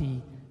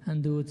bhakti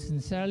and do it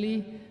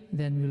sincerely,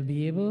 then we'll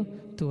be able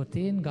to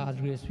attain God's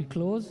grace. We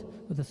close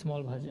with a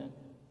small bhajan.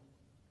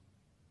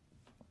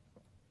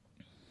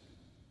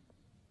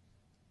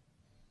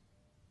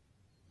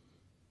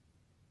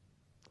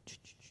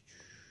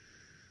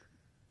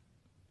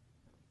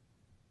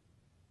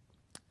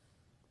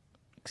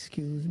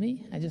 Excuse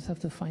me, I just have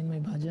to find my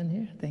bhajan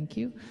here. Thank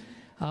you.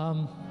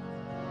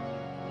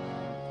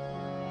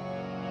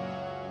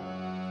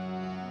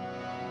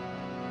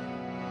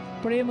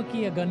 प्रेम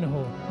की अगन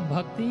हो,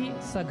 भक्ति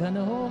सघन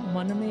हो,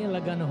 मन में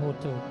लगन हो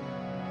तो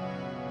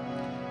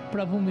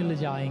प्रभु मिल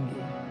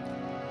जाएंगे.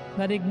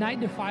 That ignite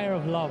the fire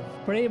of love.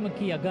 प्रेम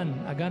की अगन,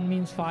 अगन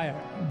means fire.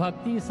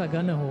 भक्ति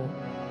सघन हो.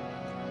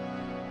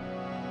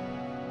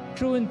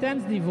 True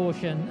intense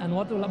devotion, and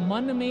what will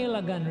मन में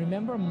लगन?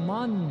 Remember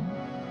man.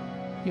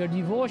 Your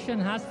devotion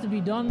has to be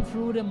done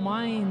through the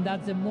mind.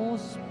 That's the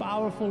most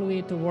powerful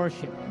way to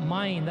worship.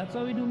 Mind. That's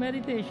why we do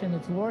meditation.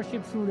 It's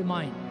worship through the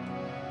mind.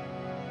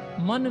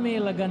 Man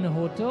mein lagan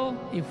ho to,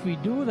 if we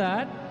do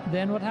that,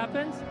 then what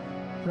happens?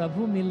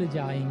 Prabhu mil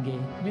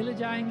jayenge. Mil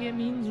jayenge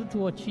means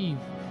to achieve,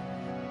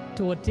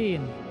 to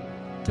attain,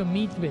 to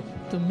meet with,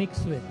 to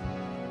mix with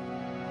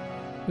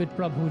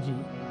Prabhuji,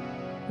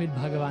 with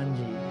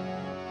Bhagavanji.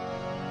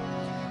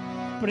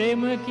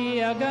 Prem ki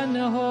agan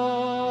ho,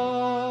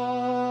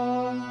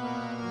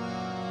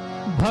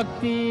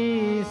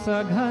 bhakti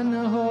saghan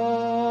ho,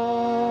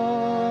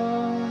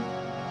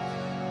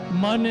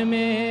 man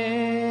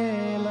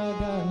mein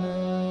lagan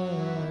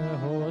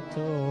ho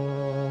to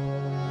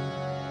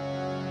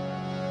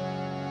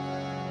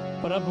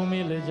प्रभु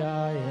मिल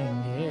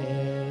जाएंगे,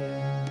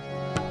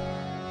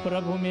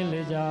 प्रभु मिल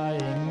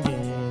जाएंगे,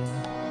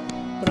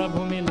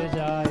 प्रभु मिल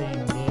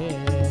जाएंगे,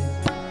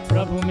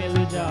 प्रभु मिल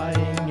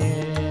जाएंगे.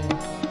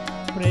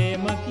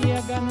 प्रेम की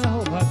अगन हो,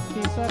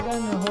 भक्ति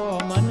सगन हो,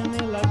 मन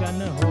में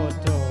लगन हो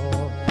तो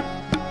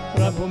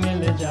प्रभु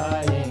मिल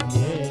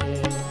जाएंगे,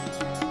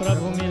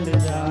 प्रभु मिल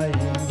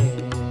जाएंगे,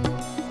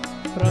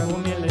 प्रभु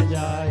मिल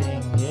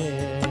जाएंगे,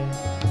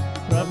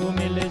 प्रभु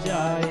मिल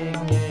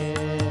जाएंगे.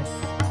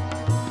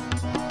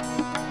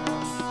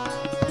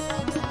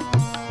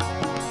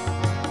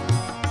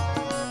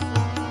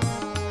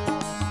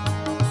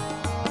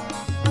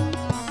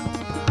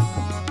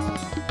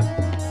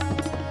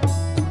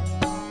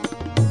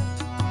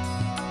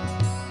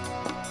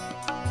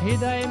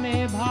 हृदय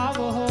में भाव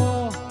हो,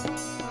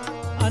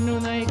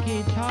 अनुनय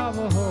की छाव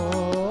हो.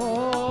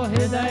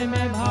 हृदय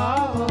में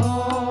भाव हो,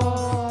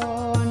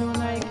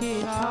 अनुनय की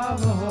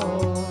छाव हो.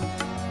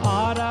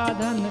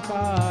 आराधन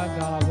का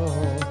गाव हो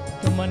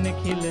तो मन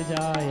खिल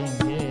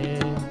जाएंगे,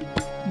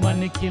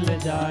 मन खिल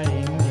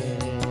जाएंगे,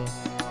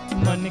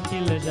 मन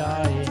खिल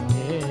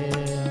जाएंगे,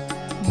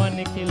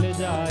 मन खिल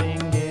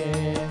जाएंगे.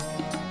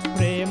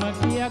 प्रेम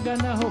की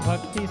अगन हो,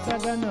 भक्ति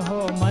सगन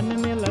हो, मन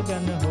में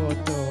लगन हो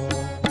तो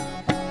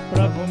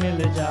प्रभु मिल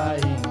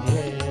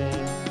जाएंगे,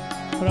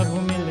 प्रभु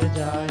मिल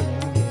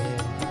जाएंगे.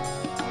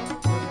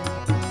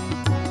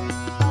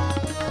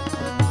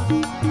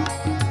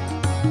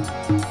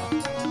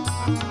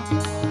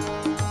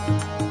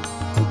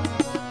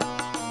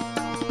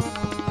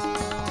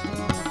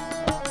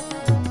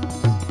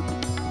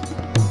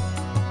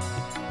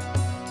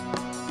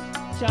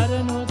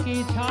 चरणों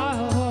की छाह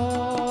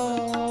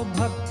हो,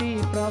 भक्ति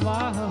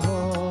प्रवाह हो.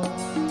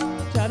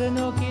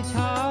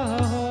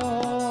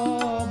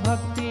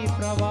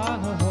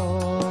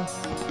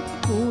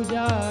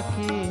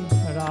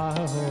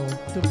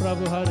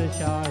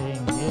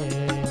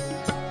 हर्षाएंगे,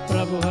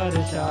 प्रभु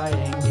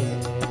हर्षाएंगे,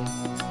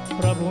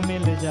 प्रभु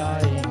मिल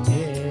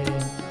जाएंगे,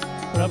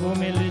 प्रभु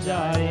मिल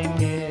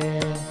जाएंगे।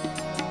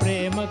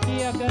 प्रेम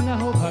की अगन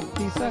हो,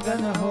 भक्ति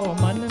सघन हो,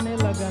 मन में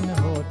लगन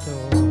हो तो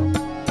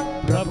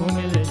प्रभु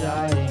मिल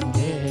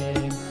जाएंगे,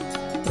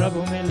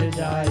 प्रभु मिल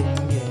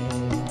जाएंगे,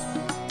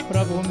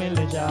 प्रभु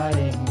मिल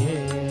जाएंगे,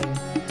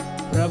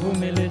 प्रभु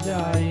मिल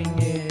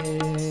जाएंगे।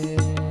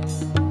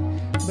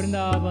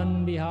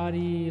 वृंदावन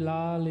बिहारी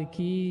लाल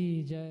की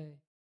जय।